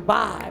change your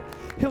vibe.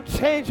 He'll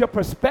change your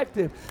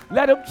perspective.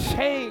 Let him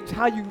change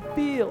how you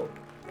feel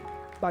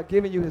by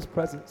giving you his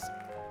presence.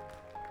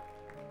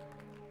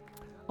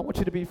 I want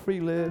you to be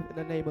free, live in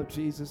the name of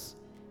Jesus.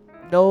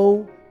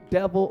 No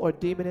devil or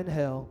demon in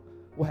hell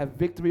will have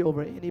victory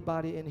over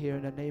anybody in here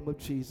in the name of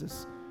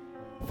Jesus.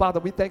 Father,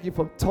 we thank you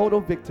for total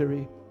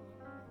victory.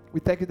 We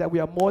thank you that we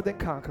are more than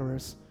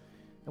conquerors.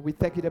 And we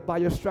thank you that by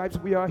your stripes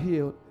we are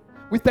healed.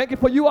 We thank you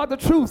for you are the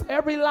truth.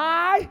 Every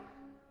lie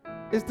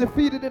is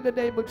defeated in the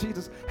name of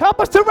Jesus. Help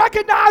us to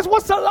recognize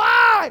what's a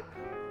lie.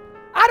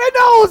 I didn't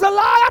know it was a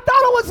lie. I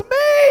thought it was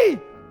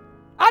me.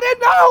 I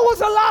didn't know it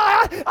was a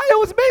lie. It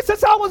was me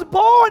since I was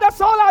born. That's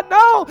all I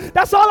know.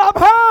 That's all I've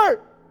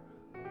heard.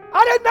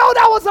 I didn't know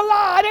that was a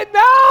lie. I didn't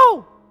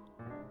know.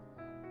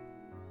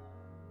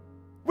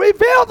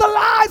 Reveal the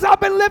lies I've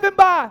been living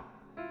by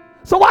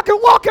so I can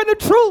walk in the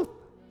truth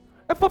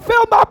and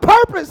fulfill my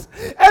purpose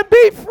and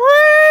be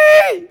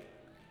free.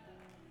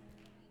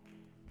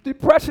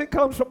 Depression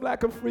comes from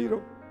lack of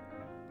freedom.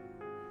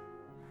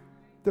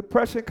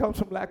 Depression comes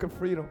from lack of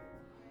freedom.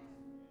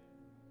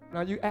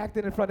 Now you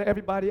acting in front of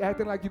everybody,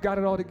 acting like you got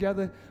it all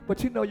together,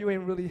 but you know you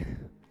ain't really,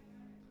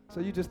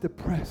 so you just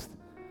depressed.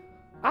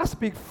 I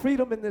speak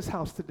freedom in this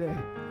house today.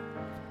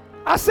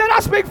 I said I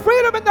speak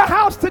freedom in the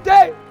house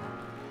today.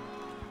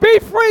 Be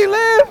free,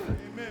 live.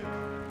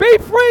 Amen. Be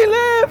free,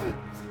 live.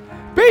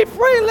 Be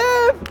free,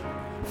 live.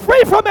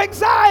 Free from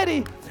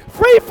anxiety,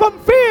 free from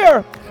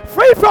fear,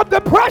 free from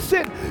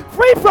depression,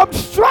 free from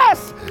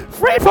stress,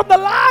 free from the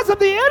lies of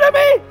the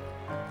enemy.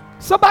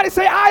 Somebody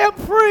say, I am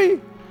free.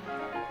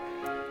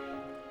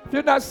 If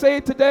you're not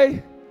saved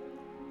today,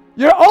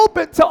 you're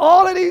open to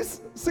all of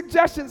these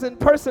suggestions and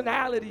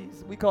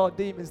personalities we call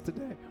demons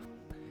today.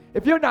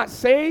 If you're not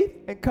saved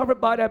and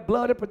covered by that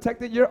blood and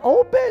protected, you're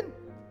open.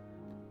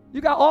 You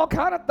got all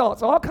kind of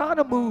thoughts, all kind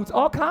of moods,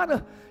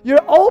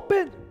 you're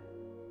open.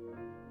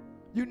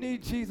 You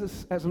need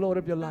Jesus as Lord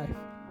of your life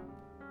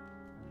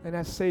and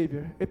as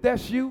Savior. If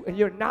that's you and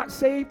you're not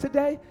saved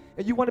today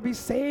and you want to be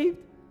saved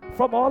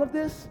from all of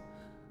this,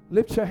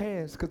 lift your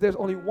hands because there's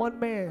only one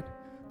man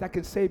that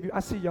can save you. I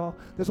see y'all.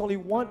 There's only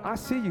one. I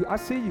see you. I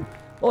see you.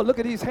 Oh, look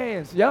at these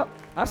hands. Yep.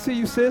 I see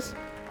you, sis.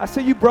 I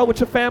see you, bro, with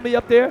your family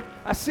up there.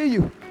 I see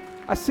you.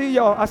 I see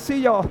y'all. I see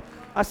y'all.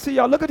 I see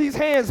y'all. Look at these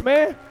hands,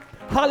 man.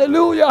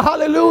 Hallelujah.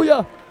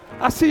 Hallelujah.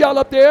 I see y'all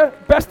up there.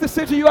 Best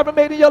decision you ever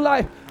made in your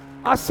life.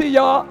 I see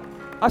y'all.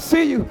 I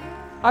see you.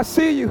 I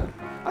see you.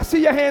 I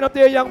see your hand up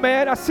there, young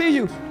man. I see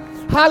you.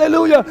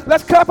 Hallelujah.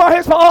 Let's clap our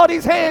hands for all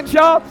these hands,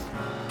 y'all.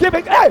 Give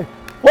it. Hey.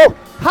 Whoa.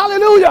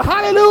 Hallelujah.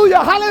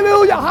 Hallelujah.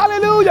 Hallelujah.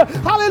 Hallelujah.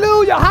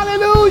 Hallelujah.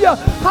 Hallelujah.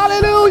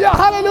 Hallelujah.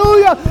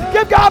 Hallelujah.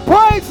 Give God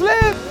praise,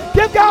 live.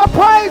 Give God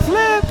praise,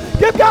 live.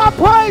 Give God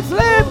praise,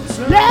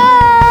 live.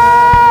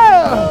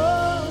 Yeah.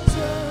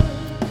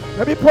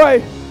 Let me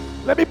pray.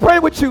 Let me pray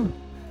with you.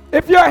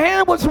 If your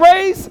hand was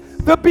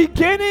raised, the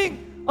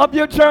beginning of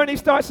your journey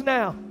starts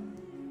now.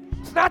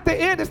 It's not the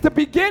end, it's the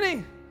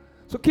beginning.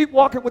 So keep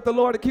walking with the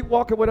Lord and keep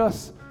walking with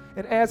us.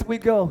 And as we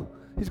go,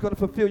 He's going to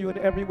fulfill you in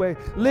every way.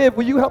 Liv,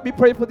 will you help me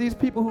pray for these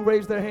people who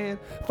raised their hand?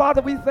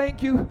 Father, we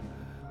thank you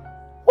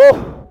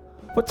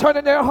for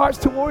turning their hearts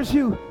towards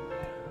you,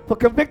 for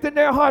convicting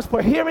their hearts,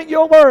 for hearing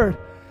your word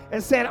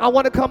and saying, I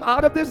want to come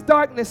out of this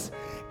darkness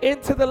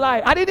into the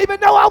light. I didn't even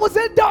know I was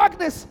in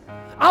darkness.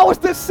 I was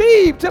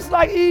deceived just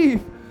like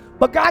Eve.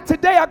 But God,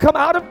 today I come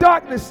out of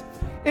darkness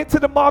into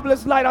the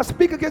marvelous light. I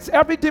speak against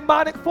every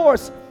demonic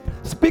force,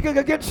 speaking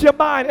against your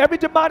mind, every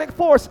demonic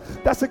force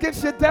that's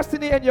against your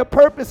destiny and your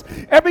purpose,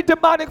 every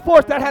demonic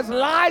force that has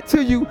lied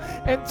to you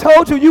and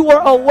told you you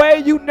were a way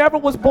you never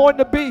was born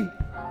to be.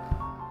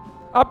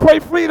 I pray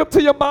freedom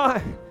to your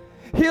mind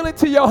healing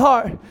to your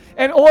heart,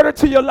 and order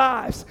to your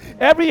lives.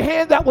 Every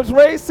hand that was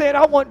raised saying,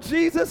 I want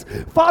Jesus,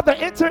 Father,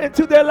 enter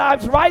into their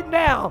lives right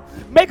now.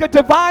 Make a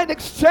divine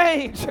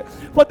exchange.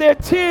 For their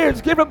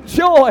tears, give them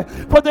joy.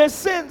 For their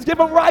sins, give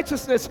them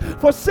righteousness.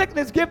 For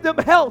sickness, give them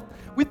health.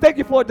 We thank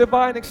you for a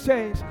divine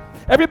exchange.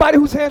 Everybody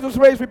whose hands was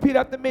raised, repeat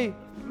after me.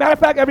 Matter of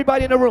fact,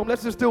 everybody in the room,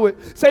 let's just do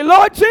it. Say,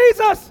 Lord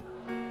Jesus,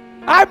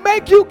 I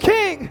make you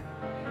king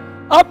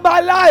of my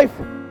life.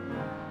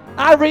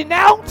 I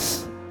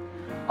renounce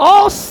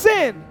all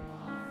sin.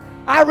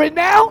 I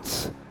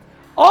renounce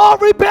all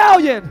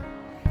rebellion.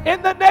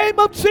 In the name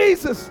of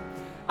Jesus,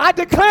 I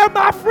declare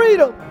my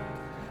freedom.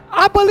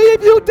 I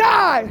believe you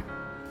died.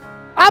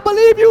 I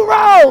believe you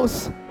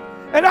rose.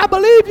 And I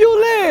believe you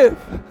live.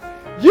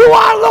 You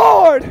are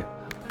Lord.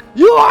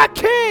 You are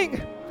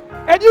King.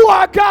 And you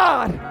are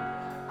God.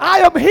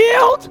 I am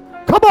healed.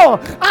 Come on.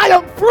 I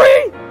am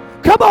free.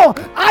 Come on.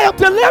 I am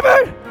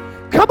delivered.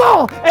 Come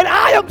on. And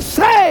I am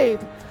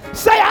saved.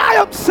 Say, I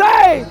am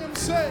saved.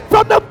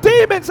 From the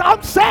demons,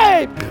 I'm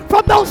saved.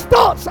 From those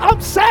thoughts,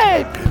 I'm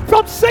saved.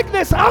 From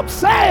sickness, I'm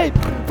saved.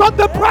 From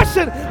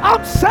depression,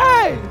 I'm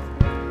saved.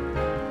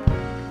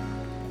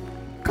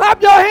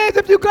 Clap your hands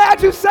if you're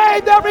glad you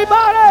saved,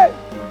 everybody.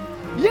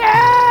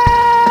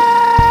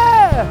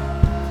 Yeah!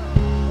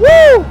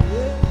 Woo!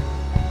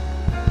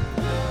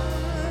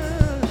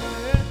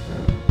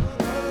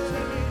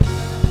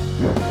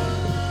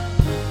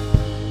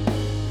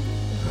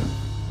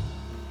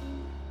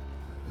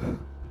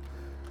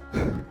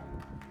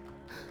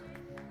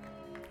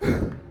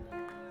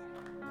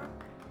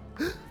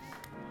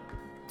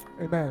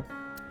 Amen.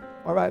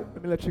 All right,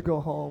 let me let you go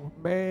home.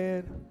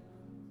 Man,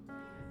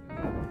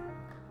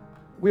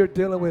 we're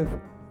dealing with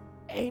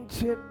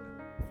ancient,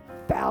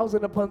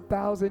 1,000 upon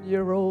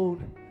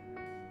 1,000-year-old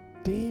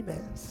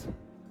demons.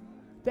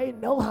 They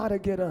know how to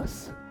get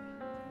us.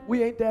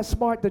 We ain't that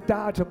smart to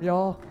dodge them,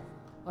 y'all.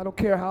 I don't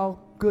care how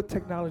good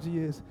technology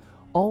is.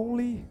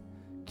 Only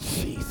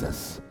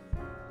Jesus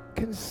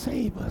can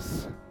save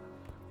us.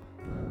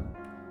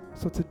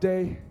 So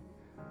today,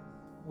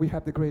 we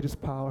have the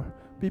greatest power.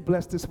 Be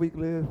blessed this week,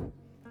 Live.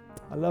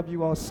 I love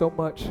you all so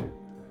much.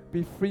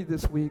 Be free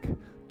this week.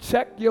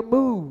 Check your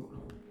mood.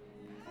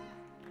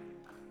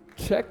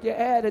 Check your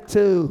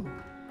attitude.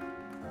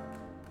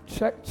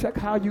 Check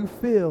how you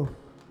feel.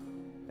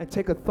 And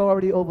take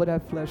authority over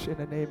that flesh in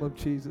the name of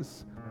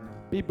Jesus.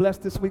 Be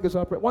blessed this week as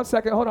our prayer. 1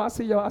 second. Hold on. I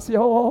see you.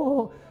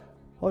 Hold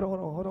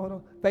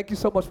on. Thank you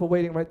so much for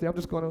waiting right there. I'm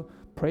just going to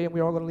pray and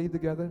we're all going to leave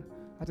together.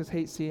 I just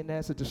hate seeing that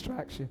as a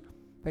distraction.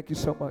 Thank you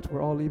so much.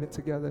 We're all leaving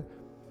together.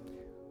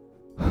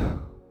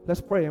 Let's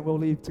pray and we'll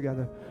leave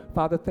together.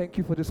 Father, thank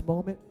you for this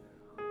moment.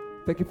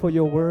 Thank you for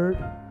your word.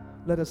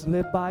 Let us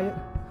live by it.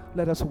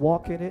 Let us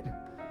walk in it.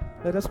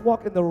 Let us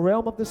walk in the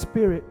realm of the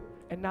spirit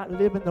and not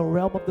live in the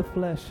realm of the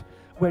flesh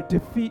where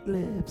defeat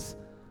lives.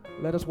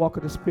 Let us walk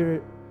in the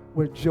spirit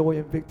where joy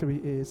and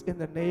victory is. In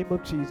the name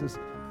of Jesus,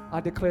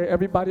 I declare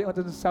everybody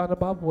under the sound of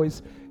my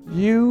voice,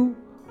 you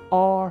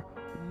are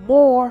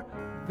more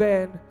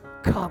than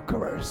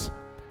conquerors.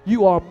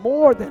 You are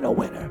more than a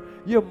winner.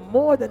 You're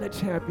more than a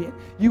champion.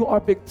 You are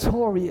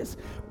victorious.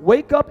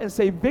 Wake up and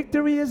say,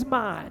 victory is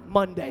mine,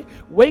 Monday.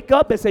 Wake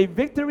up and say,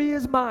 victory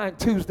is mine,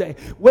 Tuesday.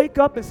 Wake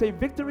up and say,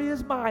 victory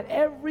is mine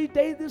every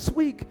day this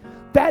week.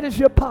 That is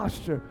your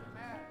posture,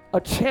 a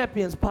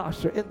champion's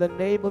posture in the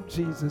name of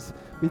Jesus.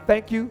 We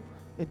thank you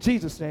in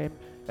Jesus' name.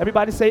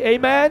 Everybody say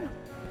amen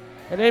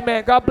and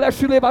amen. God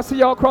bless you, Live. I see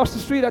y'all across the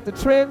street at the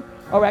Trend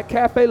or at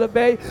Cafe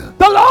LeVay.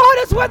 The Lord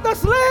is with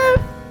us, Live.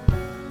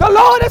 The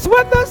Lord is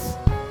with us.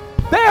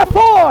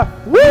 Therefore,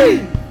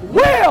 we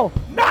will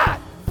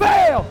not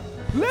fail.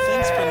 Live.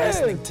 Thanks for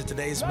listening to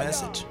today's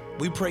message.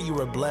 We pray you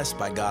were blessed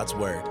by God's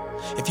word.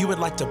 If you would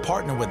like to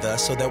partner with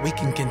us so that we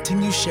can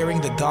continue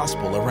sharing the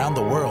gospel around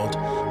the world,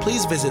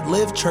 please visit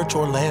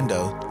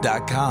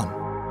livechurchorlando.com.